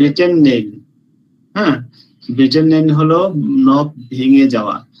 বিটেন নেইল, হ্যাঁ, বিটেন নেইল হলো নখ ভেঙে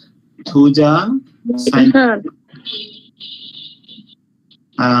যাওয়া। থুজা,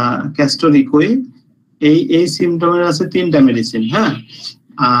 ক্যাস্টোরিকই, এই সিমটমের আছে 3টা মেডিসিন। হ্যাঁ,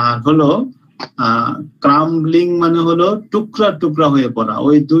 আর হলো ক্রাম্বলিং মানে হলো টুকরা টুকরা হয়ে পড়া।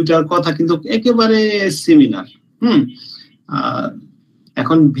 ওই দুইটার কথা কিন্তু একেবারে সিমিলার।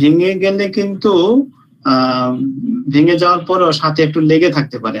 এখন ভেঙে গেলে কিন্তু ভেঙে যাওয়ার পরও সাথে একটু লেগে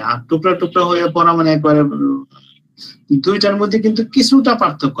থাকতে পারে, আর টুকরা টুকরা হয়ে পড়া মানে একবারে, দুইটার মধ্যে কিন্তু কিছুটা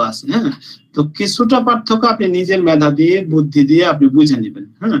পার্থক্য আছে। হ্যাঁ, তো কিছুটা পার্থক্য আপনি নিজের মেধা দিয়ে, বুদ্ধি দিয়ে আপনি বুঝে নেবেন।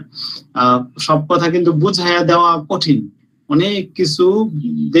 হ্যাঁ, সব কথা কিন্তু বুঝাইয়া দেওয়া কঠিন। অনেক কিছু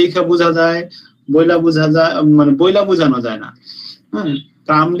দেখা বোঝা যায়, বইলা বোঝা যায়, মানে বইলা বোঝানো যায় না। হ্যাঁ,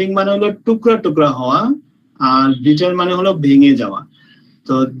 ক্রাম্বলিং মানে হলো টুকরা টুকরা হওয়া, আর বিটেন মানে হলো ভেঙে যাওয়া।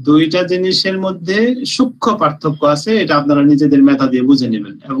 তো দুইটা জিনিসের মধ্যে সূক্ষ্ম পার্থক্য আছে, এটা আপনারা নিজেদের মেধা দিয়ে বুঝে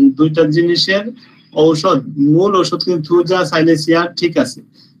নেবেন। এবং দুইটা জিনিসের ঔষধ, মূল ঔষধ কিন্তু থুজা, সাইলেসিয়া ঠিক আছে,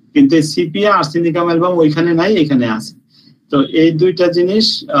 কিন্তু সিপিয়া, আর্সেনিকাম অ্যালবাম ওইখানে নাই, এখানে আছে। তো এই দুইটা জিনিস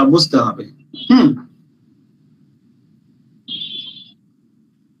বুঝতে হবে।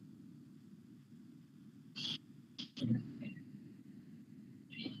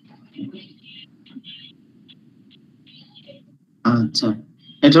 আচ্ছা,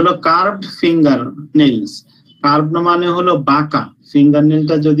 এটা হলো কার্ভড ফিঙ্গার নেইলস। কার্ভড মানে হলো বাঁকা। ফিঙ্গার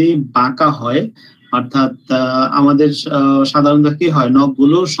নেইলটা যদি বাঁকা হয়, অর্থাৎ আমাদের সাধারণত কি হয়,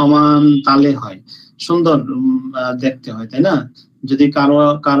 নখগুলো সমান তালে হয়, সুন্দর দেখতে হয়, তাই না? যদি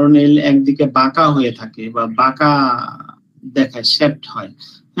কারো নেল একদিকে বাঁকা হয়ে থাকে বা বাঁকা দেখায়, শেপড হয়,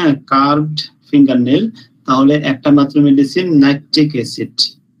 হ্যাঁ, কার্ভড ফিঙ্গার নেল, তাহলে একটা মাত্র মেডিসিন নাইট্রিক অ্যাসিড।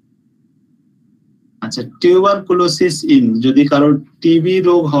 আচ্ছা, টিউবারকুলোসিস যদি কারোর টিবি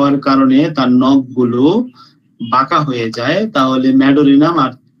রোগ হওয়ার কারণে তার নখগুলো বাঁকা হয়ে যায়, তাহলে ম্যাডোরিনাম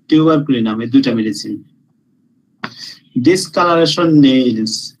আর টিউবারকুলিনাম, এই দুইটা মেডিসিন। ডিসকালারেশন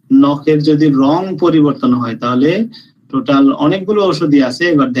নেইলস, নখের যদি রং পরিবর্তন হয়, তাহলে টোটাল অনেকগুলো ঔষধই আছে।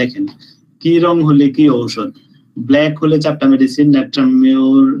 এবার দেখেন কি রং হলে কি ঔষধ। ব্ল্যাক হলে 4টা মেডিসিন,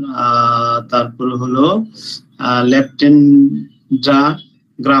 ন্যাট্রামিউর, তারপর হলো লেপটেন্ড্রা,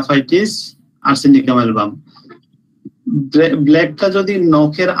 গ্রাফাইটিস, আর্সেনিকাম অ্যালবাম। ব্ল্যাকটা যদি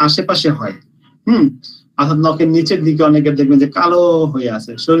নখের আশেপাশে হয়, অর্থাৎ নখের নিচের দিকে অনেকের দেখবেন যে কালো হয়ে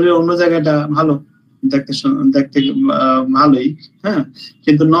আছে, শরীরের অন্য জায়গাটা ভালো, দেখতে ভালোই, হ্যাঁ,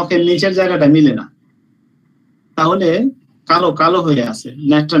 কিন্তু নখের নিচের জায়গাটা মিলে না, তাহলে কালো কালো হয়ে আছে,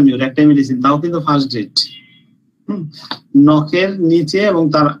 ন্যাট্রামিউর একটা মেডিসিন, তাও কিন্তু ফার্স্ট গ্রেড। নখের নিচে এবং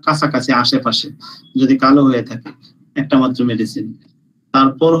তার কাছাকাছি আশেপাশে যদি কালো হয়ে থাকে, একটা মাত্র মেডিসিন।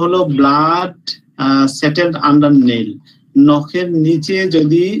 তারপর হলো ব্লাড সেটেলড আন্ডার নেল, নখের নিচে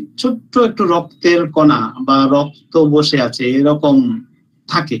যদি ছোট্ট একটু রক্তের কণা বা রক্ত বসে আছে এরকম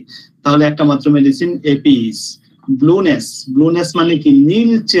থাকে, তাহলে একটা মাত্র মেডিসিন এপিস। ব্লুনেস মানে কি,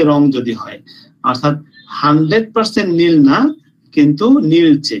 নীলচে রং যদি হয়, অর্থাৎ 100% নীল না কিন্তু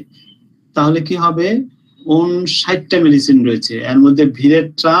নীলচে, তাহলে কি হবে, 59টা মেডিসিন রয়েছে, এর মধ্যে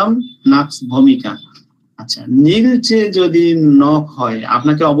ভিরেট্রাম, নাক্স ভমিকা। আচ্ছা, নীলচে যদি নখ হয়,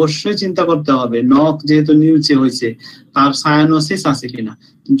 আপনাকে অবশ্যই চিন্তা করতে হবে নখ যেহেতু নীলচে হয়েছে তার সায়ানোসিস আছে কিনা।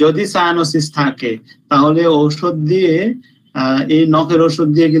 যদি সায়ানোসিস থাকে তাহলে ঔষধ দিয়ে, এই নখের ওষুধ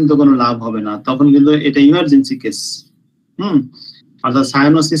দিয়ে কিন্তু কোনো লাভ হবে না, তখন কিন্তু এটা ইমার্জেন্সি কেস। অর্থাৎ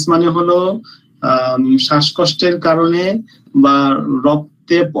সায়ানোসিস মানে হলো শ্বাসকষ্টের কারণে বা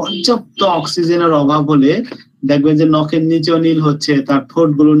রক্তে পর্যাপ্ত অক্সিজেনের অভাব হলে দেখবেন যে নখের নিচেও নীল হচ্ছে, তার ঠোঁট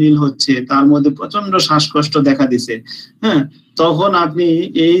গুলো নীল হচ্ছে, তার মধ্যে প্রচন্ড শ্বাসকষ্ট দেখা দিছে, হ্যাঁ, তখন আপনি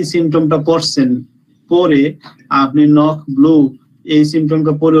এই সিমটমটা পড়ছেন, পরে আপনি নখ ব্লু এই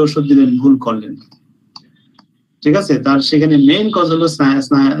সিমটমটা পরে ওষুধ দিলেন, ভুল করলেন। ঠিক আছে, তার সেখানে মেইন কজ হলো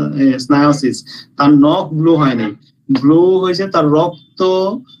স্নায়োসিস, তার নখ ব্লু হয় নাই, ব্লু হয়েছে তার রক্ত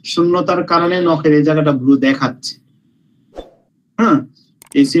শূন্যতার কারণে নখের এই জায়গাটা ব্লু দেখাচ্ছে, হ্যাঁ,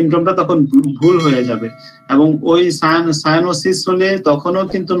 এই সিমটমটা তখন ভুল হয়ে যাবে। এবং ওই সায়ানোসিস হলে তখনও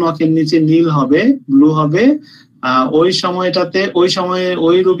কিন্তু নখের নিচে নীল হবে, ব্লু হবে, ওই সময়টাতে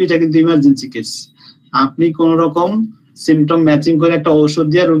ওই রোগীটা কিন্তু ইমার্জেন্সি কেস। আপনি কোন রকম সিমটম ম্যাচিং করে একটা ওষুধ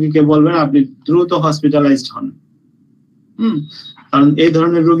দিয়ে রোগীকে বলবেন আপনি দ্রুত হসপিটালাইজড হন। কারণ এই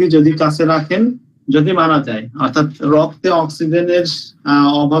ধরনের রোগী যদি কাছে রাখেন, যদি মারা যায়, অর্থাৎ রক্তে অক্সিজেনের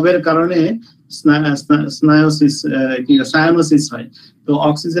অভাবের কারণে সায়ানোসিস হয়, তো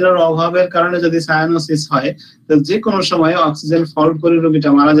অক্সিজেনের অভাবের কারণে যদি সায়ানোসিস হয়, তো যে কোনো সময় অক্সিজেন ফল্ট করে রোগীটা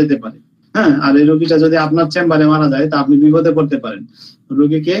মারা যেতে পারে, হ্যাঁ, আর এই রোগীটা যদি আপনার চেম্বারে মারা যায় তা আপনি বিপদে পড়তে পারেন।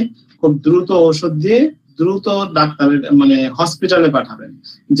 রোগীকে খুব দ্রুত ওষুধ দিয়ে দ্রুত ডাক্তারের মানে হসপিটালে পাঠাবেন,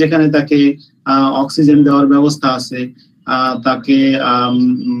 যেখানে তাকে অক্সিজেন দেওয়ার ব্যবস্থা আছে, তাকে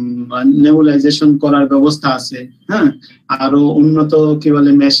নেবুলাইজেশন করার ব্যবস্থা আছে, হ্যাঁ, আরো উন্নত কি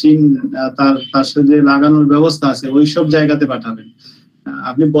বলে মেশিন তার শরীরে লাগানোর ব্যবস্থা আছে, ওইসব জায়গাতে পাঠাবেন।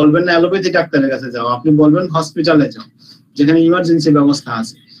 আপনি বলবেন না অ্যালোপ্যাথি ডাক্তারের কাছে যাও, আপনি বলবেন হসপিটালে যাও যেখানে ইমার্জেন্সি ব্যবস্থা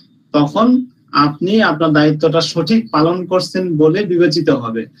আছে। তখন আপনি আপনার দায়িত্বটা সঠিক পালন করছেন বলে বিবেচিত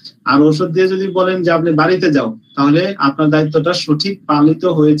হবে। আর ওষুধ দিয়ে যদি বলেন যে আপনি বাড়িতে যাও, তাহলে আপনার দায়িত্বটা সঠিক পালিত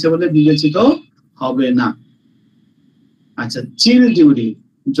হয়েছে বলে বিবেচিত হবে না। আচ্ছা, চিল ডিউরি,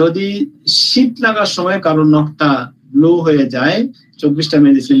 যদি শীত লাগার সময় কারোর নখটা ব্লু হয়ে যায়, 24টা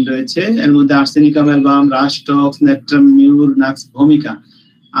মেডিসিন রয়েছে, এর মধ্যে আর্সেনিকাম অ্যালবাম, রাস্টক্স, ন্যাট্রামিউর, নাক্স ভমিকা।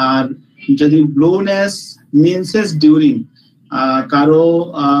 আর যদি ব্লুনেস মিনসেস ডিউরিং, কারো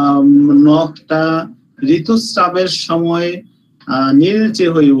নখটা ঋতুস্রাবের সময় নীলচে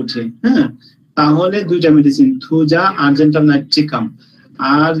হয়ে ওঠে, হ্যাঁ, তাহলে 2টা মেডিসিন, থুজা, আর্জেন্টাম নাইট্রিকাম।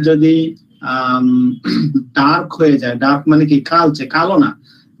 আর যদি ডার্ক হয়ে যায়, ডার্ক মানে কি, কালচে, কালো না,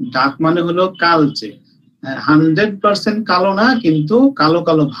 ডার্ক মানে হলো কালচে, 100% কালো না কিন্তু কালো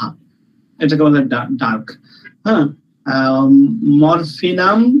কালো ভাব, এটাকে বলে ডার্ক, হ্যাঁ।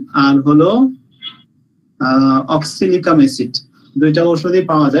 মরফিনাম আর হলো অক্সিলিকাম অ্যাসিড, 2টা ওষুধই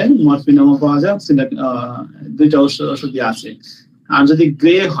পাওয়া যায়, মরফিনামও পাওয়া যায়, 2টা ওষুধই আছে। আর যদি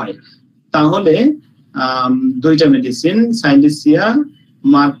গ্রে হয় তাহলে 2টা মেডিসিন, সাইলিসিয়া,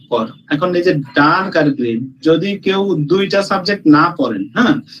 মার্কর। এখন এই যে ডার্ক আর গ্রে, যদি কেউ 2টা সাবজেক্ট না পড়েন,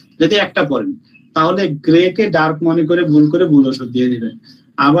 হ্যাঁ, যদি একটা পড়েন, তাহলে গ্রে কে ডার্ক মনে করে ভুল করে ভুল ওষুধ দিয়ে দিবেন।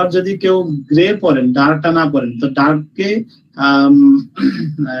 আবার যদি কেউ গ্রে পড়েন, ডার্কটা না পড়েন, তো ডার্ককে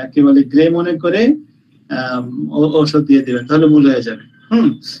কি বলে গ্রে মনে করে ওষুধ দিয়ে দিবেন, তাহলে ভুল হয়ে যাবে।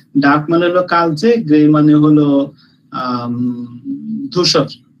 ডার্ক মানে হলো কালচে, গ্রে মানে হলো ধূসর,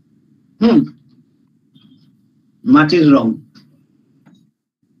 মাটির রং।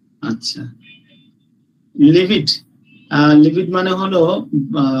 আচ্ছা, লিভিড, লিভিড মানে হলো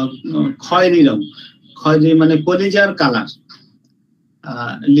খয়েরি রং, খয়েরি মানে কলিজার কালার।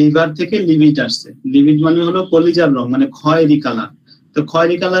 লিভার থেকে লিভিড আসছে, লিভিড মানে হলো কলিজার রং, মানে খয়েরি কালার। তো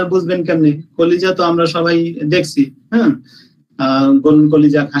খয়েরি কালার বুঝবেন কেমনে? কলিজা তো আমরা সবাই দেখছি, গরুর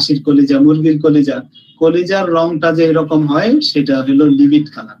কলিজা, খাসির কলিজা, মুরগির কলিজা, কলিজার রংটা যে এরকম হয় সেটা হলো লিভিড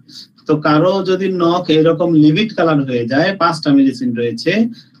কালার। তো কারো যদি নখ এরকম লিভিড কালার হয়ে যায়, 5টা মেডিসিন রয়েছে,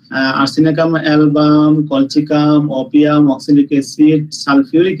 arsenicum album, colchicum, opium, oxalic acid,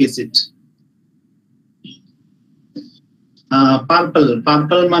 sulphuric acid. Purple,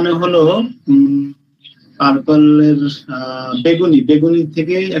 purple মানে হলো পার্পলের বেগুনি, বেগুনি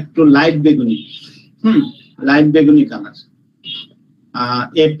থেকে একটু লাইট বেগুনি, লাইট বেগুনি colour.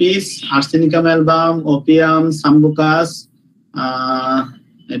 Apis, arsenicum album, opium, সাম্বুকাস,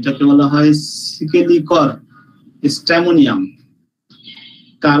 এটাকে বলা হয় সিকেলিকর, স্ট্যামোনিয়াম।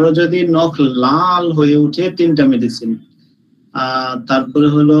 কারো যদি নখ লাল হয়ে উঠে, 3টা মেডিসিন। তারপরে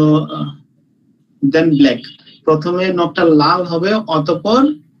হলো দেন ব্ল্যাক, প্রথমে নখটা লাল হবে, অতঃপর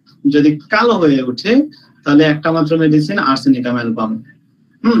যদি কালো হয়ে ওঠে তাহলে একটা মাত্র মেডিসিন, আর্সেনিকাম অ্যালবাম।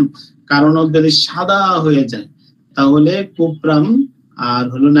 কারণ যদি সাদা হয়ে যায় তাহলে কুপ্রাম আর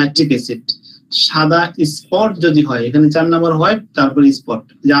হলো নাইট্রিক অ্যাসিড। সাদা স্পট যদি হয়, এখানে 4 নম্বর হোয়াইট, তারপর স্পট,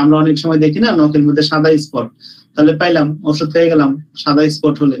 যে আমরা অনেক সময় দেখি না নখের মধ্যে সাদা স্পট, তাহলে পাইলাম, ওষুধ পেয়ে গেলাম। সাদা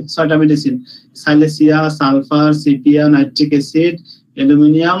স্পট হলে 6টা medicine, সাইলেসিয়া, sulphur, sepia, nitric acid,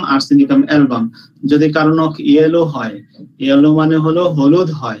 aluminium, arsenicum album. যদি কারো নখ ইয়েলো হয়, ইয়েলো মানে হলো হলুদ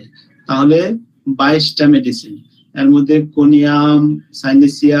হয়, তাহলে 22টা মেডিসিন। এর মধ্যে conium,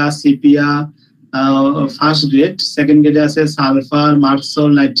 সাইলেসিয়া, sepia first grade, second গ্রেডে আছে সালফার, মার্কসল,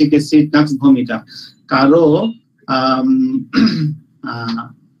 নাইট্রিক অ্যাসিড, নাক্স ভূমিকা।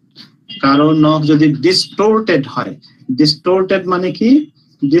 কারো নখ যদি ডিস্টোর্টেড হয়, ডিস্টোর্টেড মানে কি?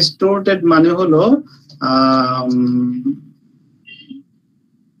 ডিস্টোর্টেড মানে হলো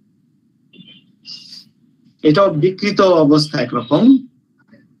এটাও বিকৃত অবস্থা একরকম।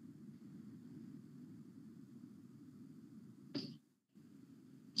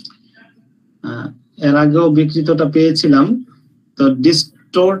 এর আগেও বিকৃতটা পেয়েছিলাম। তো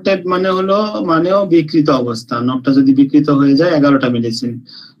ডিস্টোর্টেড মানে হলো মানেও বিকৃত অবস্থা, নখটা যদি বিকৃত হয়ে যায়, 11টা medicine.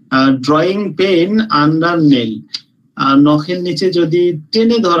 Drawing pain under nail, নখের নিচে যদি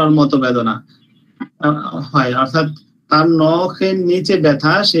টেনে ধরার মতো বেদনা হয়, অর্থাৎ তার নখের নিচে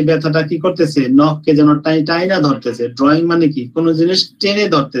ব্যথা, সেই ব্যথাটা কি করতেছে, নখকে যেন টাইনা ধরতেছে। ড্রয়িং মানে কি? কোন জিনিস টেনে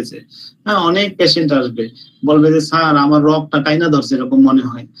ধরতেছে। অনেক পেশেন্ট আসবে, বলবে যে স্যার আমার রগটা টাইনা ধরছে, এরকম মনে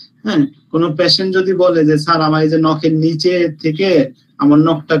হয়। কোন পেশেন্ট যদি বলে যে স্যার আমার এই যে নখের নিচে থেকে আমার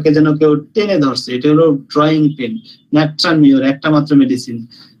নখটাকে যেন কেউ টেনে ধরছে, এটা হলো ড্রয়িং পেন। ন্যাট্রামিওর, একটা মাত্র মেডিসিন।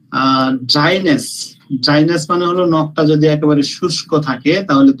 ড্রাইনেস, ড্রাইনেস মানে হলো নখটা যদি একেবারে শুষ্ক থাকে,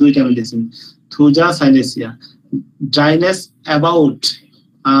 তাহলে 2টা মেডিসিন, থুজা, সাইলেসিয়া। ড্রাইনেস অ্যাবাউট,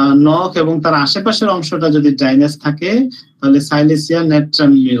 নখ এবং তার আশেপাশের অংশটা যদি ড্রাইনেস থাকে, তাহলে সাইলেসিয়া,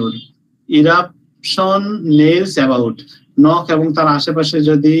 ন্যাট্রামিওর। ইরাপশন নেইলস অ্যাবাউট, নখ এবং তার আশেপাশে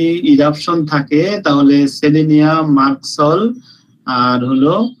যদি ইরাপশন থাকে, তাহলে সেলিনিয়া, মার্কসল, আর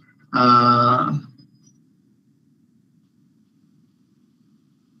হলো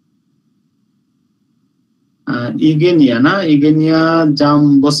ইগেনিয়া, না ইগেনিয়া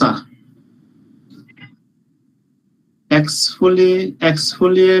জাম্বোসা।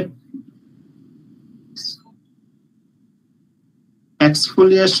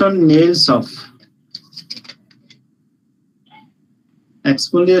 এক্সফোলিয়েশন নেইলস অফ,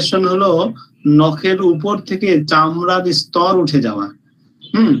 এক্সফোলিয়েশন হলো নখের উপর থেকে চামড়ার স্তর উঠে যাওয়া।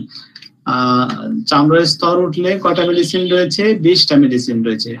 চামড়ার স্তর উঠলে কয়টা মেডিসিন রয়েছে? 20টা মেডিসিন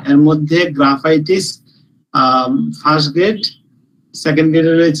রয়েছে। এর মধ্যে গ্রাফাইটিস ফার্স্ট গ্রেড, সেকেন্ড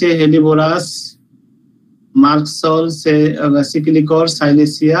গ্রেডে রয়েছে হেলিবোরাস, মার্কসল, সিকিলিকর,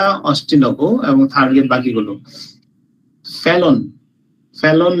 সাইলেসিয়া, অস্টিলোকো, এবং থার্ড গ্রেড বাকিগুলো। ফ্যালন,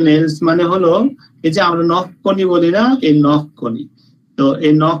 ফ্যালন নেলস মানে হলো এই যে আমরা নখকনি বলি না, এই নখকনি। তো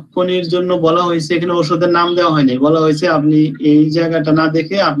এই নখকনির জন্য বলা হয়েছে, এখানে ওষুধের নাম দেওয়া হয়নি, বলা হয়েছে আপনি এই জায়গাটা না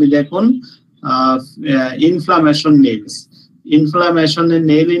দেখে আপনি দেখুন ইনফ্লামেশন নেলস। ইনফ্লামেশনে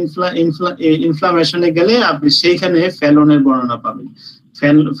নেল ইনফ্লামেশনে গেলে আপনি সেইখানে ফ্যালনের বর্ণনা পাবেন।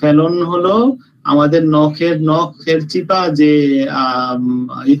 ফ্যালন হলো আমাদের নখের চিপা যে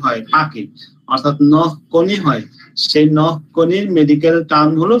হয় পাকে, অর্থাৎ নখ কনি হয়, সেই নখ কনির মেডিকেল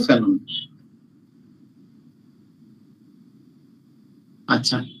টার্ম হলো ফেলন।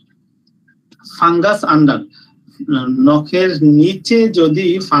 আচ্ছা, ফাঙ্গাস আন্ডার, নখের নিচে যদি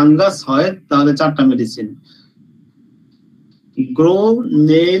ফাঙ্গাস হয় তাহলে 4টা medicine. Grow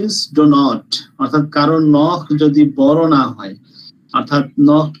nails do not, অর্থাৎ কারো নখ যদি বড় না হয়, অর্থাৎ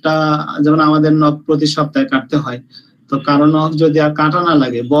নখটা যেমন আমাদের নখ প্রতি সপ্তাহে কাটতে হয়, তো কারো নখ যদি আর কাটা না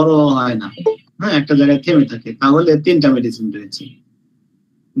লাগে, বড় হয় না, হ্যাঁ, একটা জায়গায় থেমে থাকে, তাহলে 3টা মেডিসিন রয়েছে।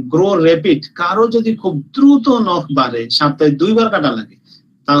 গ্রো র্যাপিড, কারো যদি খুব দ্রুত নখ বাড়ে, সপ্তাহে 2 বার কাটা লাগে,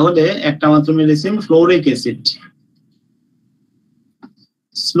 তাহলে একটা মাত্র medicine, fluoric acid.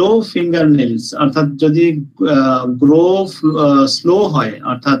 Slow finger nails, অর্থাৎ যদি গ্রো স্লো হয়,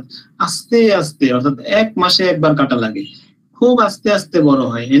 অর্থাৎ আস্তে আস্তে, অর্থাৎ 1 মাসে একবার কাটা লাগে, খুব আস্তে আস্তে বড়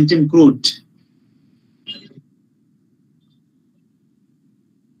হয়, অ্যান্টিক্রুট।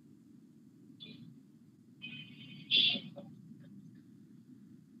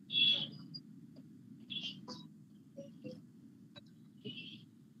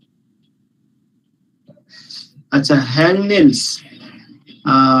 আচ্ছা, হ্যাংনেলস,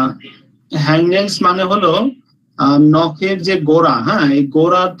 হ্যাংনেলস মানে হলো নখের যে গোড়া, হ্যাঁ, এই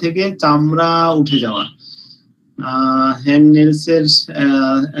গোড়া থেকে চামড়া উঠে যাওয়া। হ্যাংনেলস এর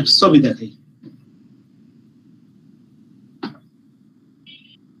ছবি দেখাই।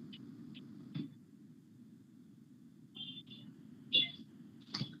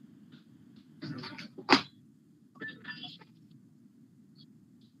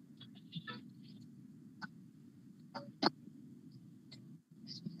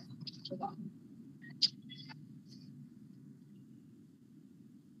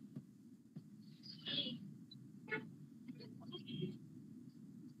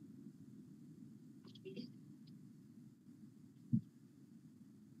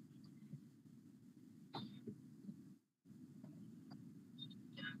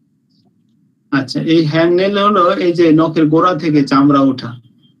 আচ্ছা, এই হ্যাংনেল হলো এই যে নখের গোড়া থেকে চামড়া ওঠা।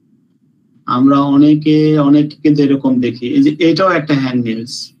 আমরা অনেকে কিন্তু এরকম দেখি, এই যে এটাও একটা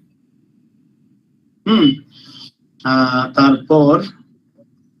হ্যাংনেলস। তারপর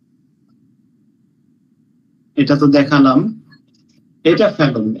এটা তো দেখালাম, এটা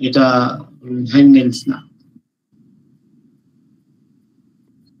ফেলন, এটা হ্যাংনেলস না।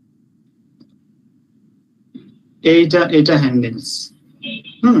 এটা হ্যাংনেলস।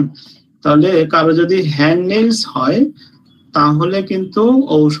 তাহলে কারো যদি হ্যাংনেলস হয়, তাহলে কিন্তু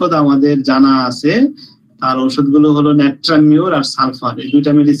ঔষধ আমাদের জানা আছে। তার ঔষধগুলো হলো নেট্রামিউর আর সালফার, এই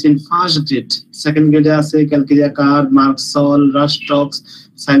 2টা মেডিসিন ফার্স্ট গ্রেড। সেকেন্ড গ্রেডে আছে calcarea card, merc sol, রাস্টক্স,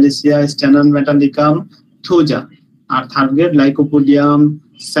 সাইলেসিয়া, স্ট্যানন metallicum, Thuja. আর থার্ড গ্রেড লাইকোপোডিয়াম,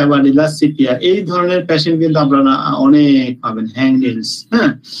 স্যাভারিলা, সিপিয়া। এই ধরনের পেশেন্ট কিন্তু আপনারা অনেক পাবেন হ্যাংনেলস।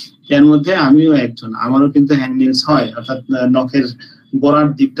 হ্যাঁ, এর মধ্যে আমিও একজন, আমারও কিন্তু হ্যাংনেলস হয়, অর্থাৎ নখের গোড়ার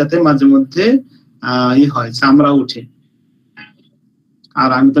দিকটাতে মাঝে মধ্যে হয়, চামড়া উঠে। আর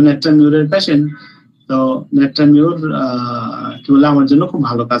আমি তো নেট্রামিউরের পেশেন্ট, তো নেট্রামিউর কি বলে আমার জন্য খুব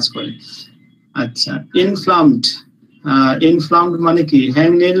ভালো কাজ করে। আচ্ছা, ইনফ্লামড মানে কি,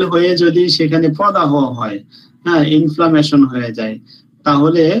 হ্যাংনেল হয়ে যদি সেখানে প্রদাহ হয়, হ্যাঁ, ইনফ্লামেশন হয়ে যায়,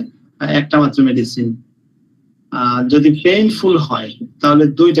 তাহলে একটা মাত্র মেডিসিন। যদি পেইনফুল হয় তাহলে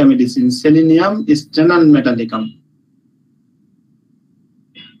 2টা medicine, selenium, স্টেনান metallicum.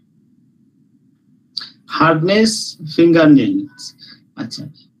 Hardness finger nails, আচ্ছা,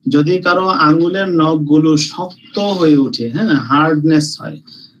 যদি কারো আঙ্গুলের নখগুলো শক্ত হয়ে ওঠে, হ্যাঁ, হার্ডনেস হয়,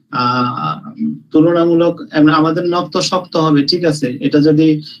 তুলনামূলক আমাদের নখ তো শক্ত হবে, ঠিক আছে, এটা যদি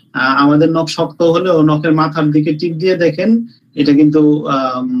আমাদের নখ শক্ত হলেও নখের মাথার দিকে টিপ দিয়ে দেখেন, এটা কিন্তু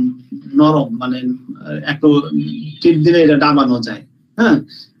নরম, মানে একটু টিপ দিলে এটা ডাবানো যায়, হ্যাঁ,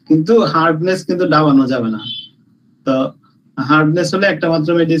 কিন্তু হার্ডনেস কিন্তু ডাবানো যাবে না। তো হার্ডনেস হলে একটা মাত্র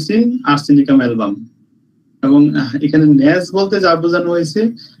মেডিসিন, আর্সেনিকাম অ্যালবাম। এবং এখানে নেস বলতে যা বোঝানো হয়েছে,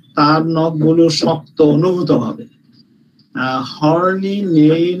 তার নখগুলো শক্ত অনুভূত হবে। Horne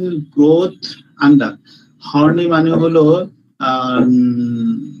nail growth under, Horne মানে হলো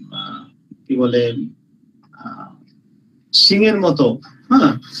কি বলে শিংয়ের মতো,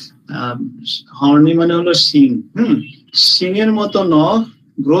 হ্যাঁ, হর্নি মানে হলো শিং, শিংয়ের মতো নখ,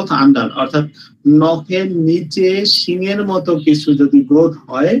 গ্রোথ আন্ডার, অর্থাৎ নখের নিচে শিংয়ের মতো কিছু যদি গ্রোথ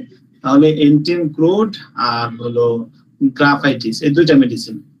হয়, তাহলে এন্টিক্রুড আর হলো গ্রাফাইটিস, এই 2টা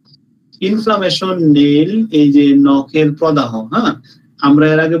মেডিসিন। ইনফ্লামেশন নেইল, এই যে নখের প্রদাহ, হ্যাঁ, আমরা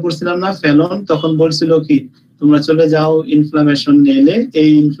এর আগে পড়ছিলাম না ফেলন, তখন বলছিল কি তোমরা চলে যাও ইনফ্লামেশন নেইলে, এই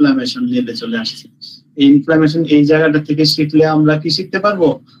ইনফ্লামেশন নেইলে চলে আসছে। ইনফ্লামেশন এই জায়গাটা থেকে শিখলে আমরা কি শিখতে পারবো?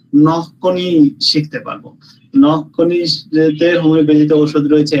 নখকনি শিখতে পারবো। নখকনিতে হোমিওপ্যাথিতে ওষুধ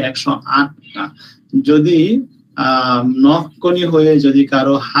রয়েছে 108টা। যদি নখকনি হয়ে যদি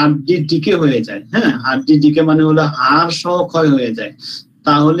কারো হাড্ডি ডিকে হয়ে যায়, হ্যাঁ, হাড্ডি ডিকে মানে হলো হাড় সহ ক্ষয় হয়ে যায়,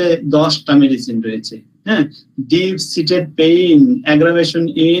 তাহলে 10টা মেডিসিন রয়েছে। হ্যাঁ, deep seated pain aggravation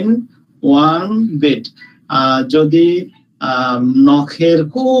in one bed, যদি নখের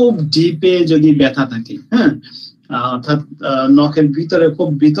খুব ডিপে যদি ব্যথা থাকে, হ্যাঁ, অর্থাৎ নখের ভিতরে খুব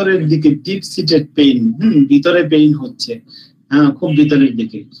ভিতরের দিকে ডিপ সিটেড পেইন, ভিতরে পেইন হচ্ছে, হ্যাঁ, খুব ভিতরের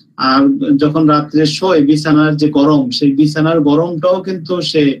দিকে। আর যখন রাত্রে শোয় বিছানার যে গরম, সেই বিছানার গরমটাও কিন্তু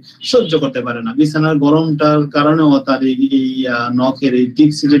সে সহ্য করতে পারে না, বিছানার গরমটার কারণেও তার এই নখের এই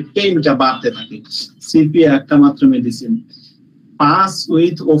ডিপ সিটেড পেইনটা বাড়তে থাকে। সিপি একটা মাত্র মেডিসিন। পাস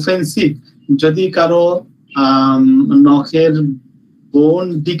উইথ অফেন্সিভ, যদি কারো নখের বোন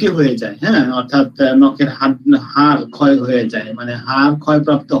ডিকে হয়ে যায়, হ্যাঁ, অর্থাৎ নখের হাড় ক্ষয় হয়ে যায়, মানে হাড়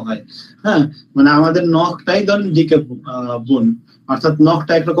ক্ষয়প্রাপ্ত হয়, হ্যাঁ, মানে আমাদের নখটাই ধরেন ডিকে বোন, অর্থাৎ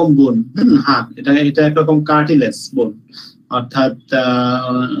নখটা একরকম বোন, হাড় এটা একরকম কার্টিলেজ বোন, অর্থাৎ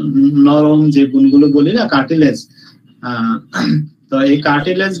নরম যে বোনগুলো বলি না কার্টিলেজ, তো এই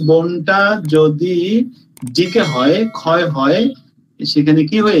কার্টিলেজ বোনটা যদি ডিকে হয়, ক্ষয় হয়, সেখানে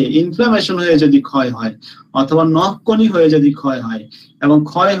কি হয়? ইনফ্লামেশন হয়ে যদি ক্ষয় হয়, অথবা নখকনি হয়ে যদি ক্ষয় হয়, এবং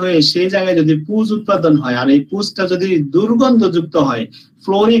ক্ষয় হয়ে সেই জায়গায় যদি পুজ উৎপাদন হয়, আর এই পুজটা যদি দুর্গন্ধযুক্ত হয়,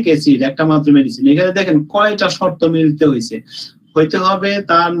 ফ্লোরিক অ্যাসিড একটা মাত্র মেডিসিন। এখানে দেখেন কয়টা শর্ত মিলতে হয়েছে। হইতে হবে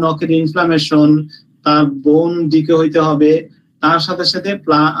তার নখের ইনফ্লামেশন, তার বোন ডিকে হইতে হবে, তার সাথে সাথে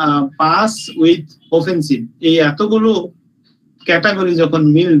পাস উইথ অফেন্সিভ, এই এতগুলো ক্যাটাগরি যখন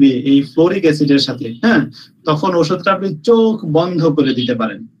মিলবে এই ফ্লোরিক অ্যাসিডের সাথে, হ্যাঁ, তখন ওষুধটা আপনি চোখ বন্ধ করে দিতে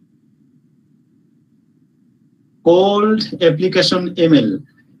পারেন। কোল্ড অ্যাপ্লিকেশন এমএল,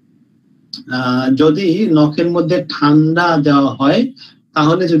 যদি নখের মধ্যে ঠান্ডা দেওয়া হয়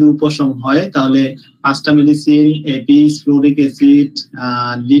তাহলে যদি উপশম হয়, তাহলে 5টা medicine, Apis, fluoric acid,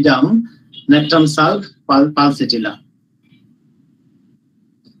 ledum, natrum sulph, pulsatilla.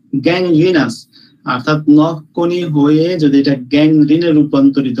 Gangrenous, অর্থাৎ নখকনি হয়ে যদি এটা গ্যাংগ্রিনে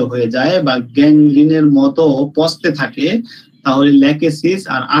রূপান্তরিত হয়ে যায় বা গ্যাংগ্রিনের মতো পচতে থাকে, তাহলে ল্যাকেসিস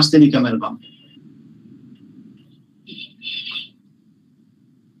আর আর্সেনিকাম অ্যালবাম।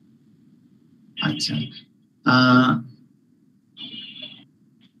 আচ্ছা,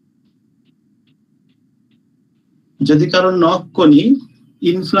 যদি কারো নখকনি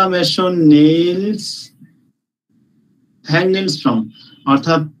ইনফ্লামেশন নেইলস হ্যাংনেলস ফ্রম,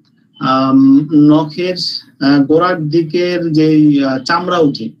 অর্থাৎ নখের গোড়ার দিকের যে চামড়া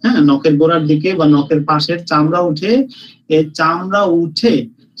উঠে, হ্যাঁ, নখের গোড়ার দিকে বা নখের পাশের চামড়া উঠে, এই চামড়া উঠে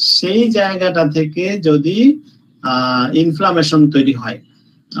সেই জায়গাটা থেকে যদি ইনফ্লামেশন তৈরি হয়,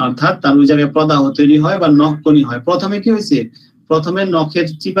 অর্থাৎ তার ওই জায়গায় প্রদাহ তৈরি হয় বা নখকনি হয়। প্রথমে কি হয়েছে? প্রথমে নখের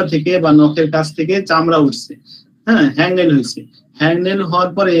চিপা থেকে বা নখের কাছ থেকে চামড়া উঠছে, হ্যাঁ, হ্যাংনেল হয়েছে। হ্যাংনেল হওয়ার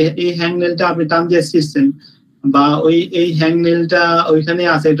পরে এই হ্যাংনেলটা আপনি টান দিয়ে ছিঁড়ছেন, বা এই হ্যাংনেলটা ওইখানে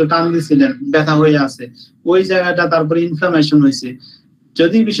আছে, একটু টান দিয়েছিলেন, ব্যথা হয়ে আছে ওই জায়গাটা, তারপরে ইনফ্লামেশন হয়েছে।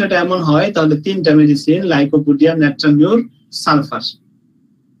 যদি বিষয়টা এমন হয় তাহলে 3টা মেডিসিন, লাইকোপোডিয়াম, নেট্রামিউর, সালফার।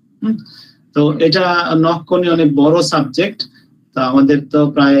 তো এটা নখকনি অনেক বড় সাবজেক্ট। তো আমাদের তো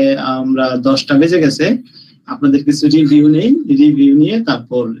প্রায় আমরা 10টা বেজে গেছে। আপনাদের কিছু রিভিউ নিয়ে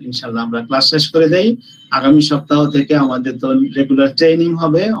তারপর ইনশাল্লাহ আমরা ক্লাস শেষ করে দেই। আগামী সপ্তাহ থেকে আমাদের তো রেগুলার ট্রেনিং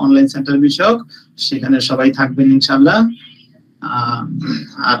হবে অনলাইন সেন্টার বিষয়ক, সেখানে সবাই থাকবেন ইনশাল্লাহ।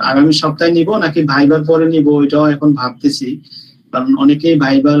 আর আগামী সপ্তাহে নিব নাকি ভাইবার পরে নিব, এটাও এখন ভাবতেছি, কারণ অনেকেই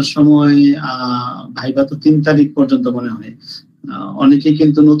ভাইবার সময়, ভাইবা তো 3 তারিখ পর্যন্ত মনে হয়, অনেকেই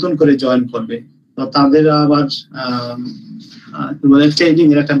কিন্তু নতুন করে জয়েন করবে, তো তাদের আবার ট্রেনিং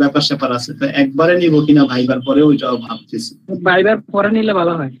এর একটা ব্যাপার স্যাপার আছে, তো একবারে নিব কিনা ভাইবার পরে ওইটাও ভাবতেছি। ভাইবার পরে নিলে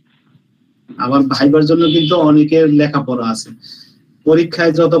ভালো হয়। আবার ভাইবার জন্য কিন্তু অনেকের লেখাপড়া আছে,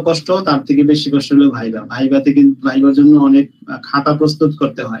 পরীক্ষায় যত কষ্ট তার থেকে বেশি কষ্ট হলো ভাইবাতে, কিন্তু ভাইবার জন্য অনেক খাতা প্রস্তুত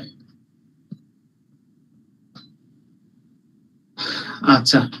করতে হয়।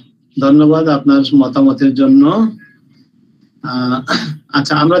 আচ্ছা, ধন্যবাদ আপনার মতামতের জন্য।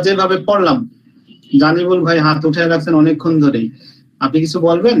 আচ্ছা, আমরা যেভাবে পড়লাম, জানিবুল ভাই হাত উঠে রাখছেন অনেকক্ষণ ধরেই, আপনি কিছু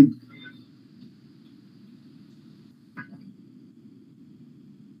বলবেন?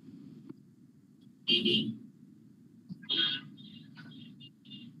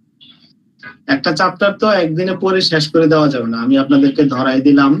 একটা চ্যাপ্টার তো একদিনে পড়ে শেষ করে দেওয়া যাবে না, আমি আপনাদেরকে ধরাই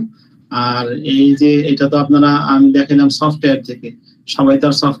দিলাম। আর এই যে এটা তো আপনারা, আমি দেখালাম সফটওয়্যার থেকে, সবাই তো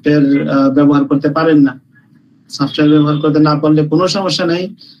আর সফটওয়্যার ব্যবহার করতে পারেন না। সফটওয়্যার ব্যবহার করতে না পারলে কোনো সমস্যা নাই,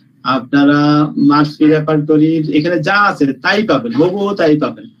 আপনারা মার্ফি রেপার্টরির এখানে যা আছে তাই পাবেন, বহু তাই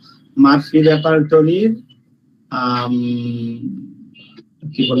পাবেন। মার্ফি রেপার্টরির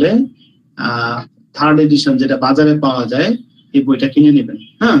কি বলে 3rd এডিশন যেটা বাজারে পাওয়া যায়, এই বইটা কিনে নেবেন।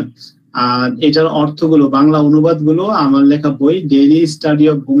 হ্যাঁ, আর এটার অর্থগুলো, বাংলা অনুবাদগুলো আমার লেখা বই ডেইলি স্টাডি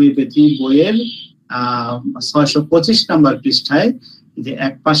অফ হোমিওপ্যাথি বইয়ের 625 নাম্বার পৃষ্ঠায় যে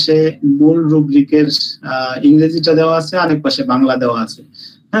এক পাশে মূল রুব্রিকের ইংরেজিটা দেওয়া আছে, আরেক পাশে বাংলা দেওয়া আছে।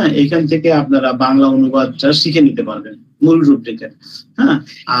 হ্যাঁ, এখান থেকে আপনারা বাংলা অনুবাদটা শিখে নিতে পারবেন মূল রুব্রিকের। হ্যাঁ,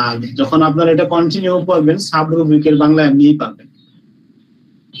 আর যখন আপনারা এটা কন্টিনিউ করবেন, সাব রুব্রিকের বাংলা এমনিই পাবেন।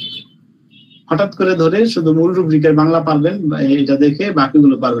 হঠাৎ করে ধরে শুধু মূল রুব্রিকের বাংলা পারবেন, এটা দেখে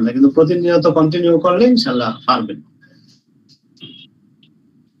বাকিগুলো পারবেন না, কিন্তু প্রতিনিয়ত কন্টিনিউ করলে ইনশাআল্লাহ পারবেন।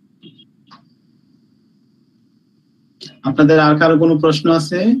 আপনাদের আর কারো কোনো প্রশ্ন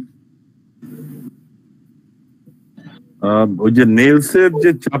আছে? ওই যে নেলস এর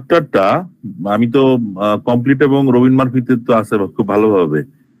যে চ্যাপ্টারটা আমি তো কমপ্লিট, এবং রবিন মার্ফিতে তো আছে খুব ভালোভাবে।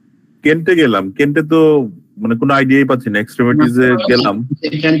 কেন্টে গেলাম, কেন্টে তো মানে কোনো আইডিয়াই পাচ্ছি না। এক্সট্রিমিটিজে গেলাম,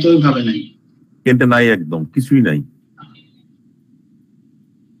 কেন্টে ওইভাবে নাই, কেন্টে নাই, একদম কিছুই নাই।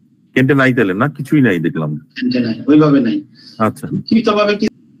 কেন্টে নাই তাহলে না, কিছুই নাই দেখলাম, কেন্টে নাই, ওইভাবে নাই। আচ্ছা, কিভাবে কি?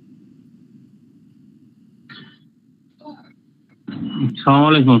 আসসালামু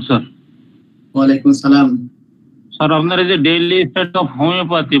আলাইকুম স্যার। ওয়ালাইকুম সালাম। স্যার আপনার এই যে ডেইলি স্টাডি অফ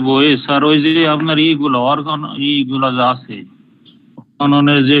হোমিওপ্যাথি বই, স্যার ওই যে আপনার এইগুলো অর্গান এইগুলো যা আছে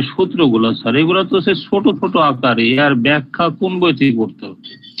অর্গানের যে সূত্রগুলো, স্যার এগুলো তো সে ছোট ছোট আকারে, আর ব্যাখ্যা কোন বই থেকে করতে হবে?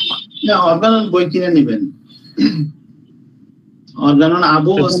 না, অর্গানন বই কিনে নেবেন, অর্গানন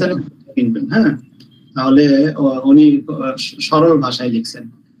আবু হোসেন কিনবেন। হ্যাঁ, তাহলে উনি সরল ভাষায় লিখছেন।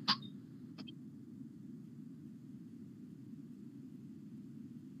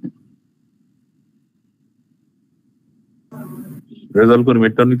 রেজাল্ট করে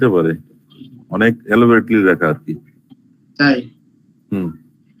মেটটা নিতে পারে, অনেক এলোভেটলি লেখা আর কি। তাই?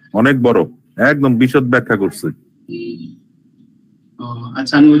 অনেক বড়, একদম বিশদ ব্যাখ্যা করছে।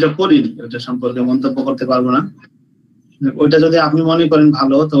 আচ্ছা, আমি ওইটা পড়িনি, ওইটা সম্পর্কে মন্তব্য করতে পারবো না। ওইটা যদি আপনি মনে করেন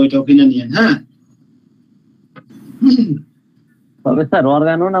ভালো, তো ওইটাও কিনে নিয়েন। হ্যাঁ, তবে স্যার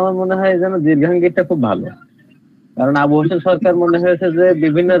অর্গানন আমার মনে হয় যেন দীর্ঘাঙ্গিকটা খুব ভালো, কারণ আবু হোসেন সরকার মনে হয়েছে যে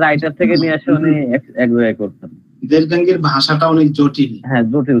বিভিন্ন রাইটার থেকে নিয়ে আসে উনি এক জায়গায় করতেন। দীর্ঘাঙ্গির ভাষাটা অনেক জটিল। হ্যাঁ,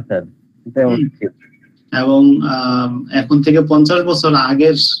 জটিল স্যার, এবং এখন থেকে 50 বছর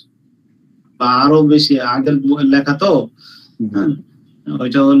আগের বা আরো বেশি আগের লেখা তো।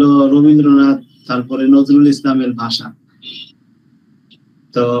 ওইটা হলো রবীন্দ্রনাথ, তারপরে নজরুল ইসলামের ভাষা।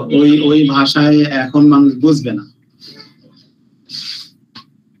 তো ওই ভাষায় এখন মানুষ বুঝবে না।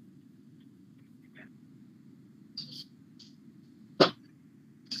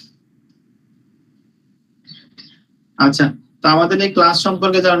 আচ্ছা, তো আমাদের এই ক্লাস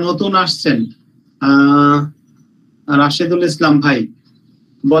সম্পর্কে যারা নতুন আসছেন, রাশেদুল ইসলাম ভাই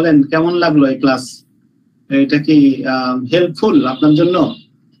বলেন কেমন লাগলো এই ক্লাস? এটা কি হেল্পফুল আপনার জন্য?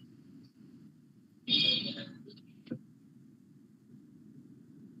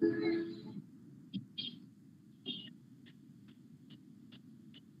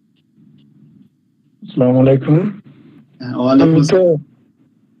 আসসালামু আলাইকুম।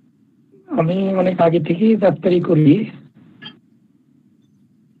 আমি অনেক আগে থেকেই ডাক্তারি করি,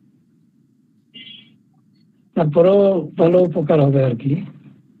 তারপরেও ভালো উপকার হবে আর কি।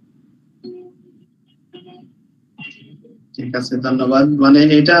 ঠিক আছে, ধন্যবাদ। মানে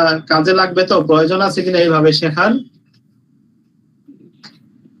এটা কাজে লাগবে তো, প্রয়োজন আছে কিনা এইভাবে শেখার?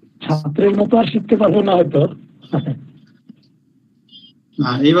 ছাত্রের মতো আর শিখতে পারবো না হয়তো,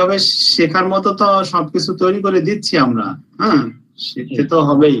 এইভাবে শেখার মতো তো সবকিছু তৈরি করে দিচ্ছি আমরা। হ্যাঁ, শিখতে তো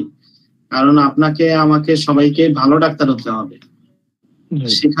হবেই, কারণ আপনাকে আমাকে সবাইকে ভালো ডাক্তার হতে হবে।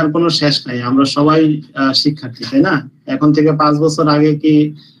 শেখার কোনো শেষ নাই, আমরা সবাই শিক্ষার্থী, তাই না? এখন থেকে 5 বছর আগে কি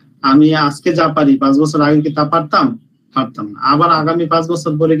আমি আজকে যা পারি 5 বছর আগে কি তা পারতাম না। আবার আগামী 5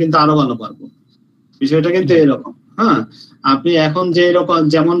 বছর পরে কিন্তু আরো ভালো পারবো। বিষয়টা কিন্তু এরকম। হ্যাঁ, আপনি এখন যে রকম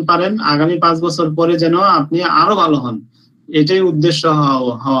যেমন পারেন, আগামী 5 বছর পরে যেন আপনি আরো ভালো হন, এটাই উদ্দেশ্য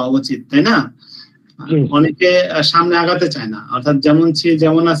হওয়া উচিত, তাই না? অনেকে সামনে আগাতে চায় না, অর্থাৎ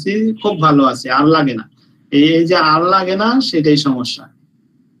যেমন আছি খুব ভালো আছি, আর লাগে না। এই যে আর লাগে না, সেটাই সমস্যা।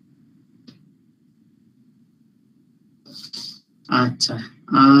 আচ্ছা,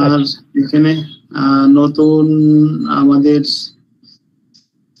 আর এখানে নতুন আমাদের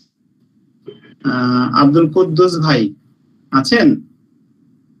আব্দুল কুদ্দুস ভাই আছেন?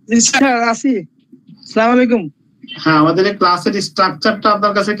 জি স্যার, আছি। আসসালামু আলাইকুম। হ্যাঁ, আমাদের এই ক্লাসের স্ট্রাকচারটা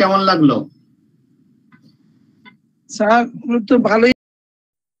আপনার কাছে কেমন লাগলো? স্যার তো ভালোই।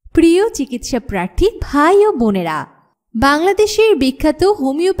 প্রিয় চিকিৎসা প্রার্থী ভাই ও বোনেরা, বাংলাদেশের বিখ্যাত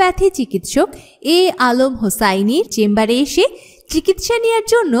হোমিওপ্যাথি চিকিৎসক এ আলম হোসাইনির চেম্বারে এসে চিকিৎসা নেওয়ার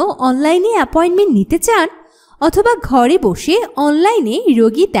জন্য অনলাইনে অ্যাপয়েন্টমেন্ট নিতে চান অথবা ঘরে বসে অনলাইনে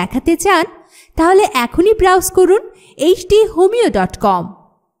রোগী দেখাতে চান, তাহলে এখনই ব্রাউজ করুন hdhomeo.com।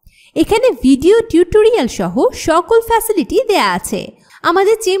 এখানে ভিডিও টিউটোরিয়াল সহ সকল ফ্যাসিলিটি দেয়া আছে।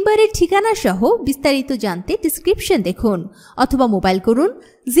 আমাদের চেম্বারের ঠিকানা সহ বিস্তারিত জানতে ডেসক্রিপশন দেখুন অথবা মোবাইল করুন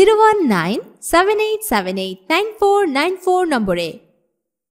 01978789494 নম্বরে।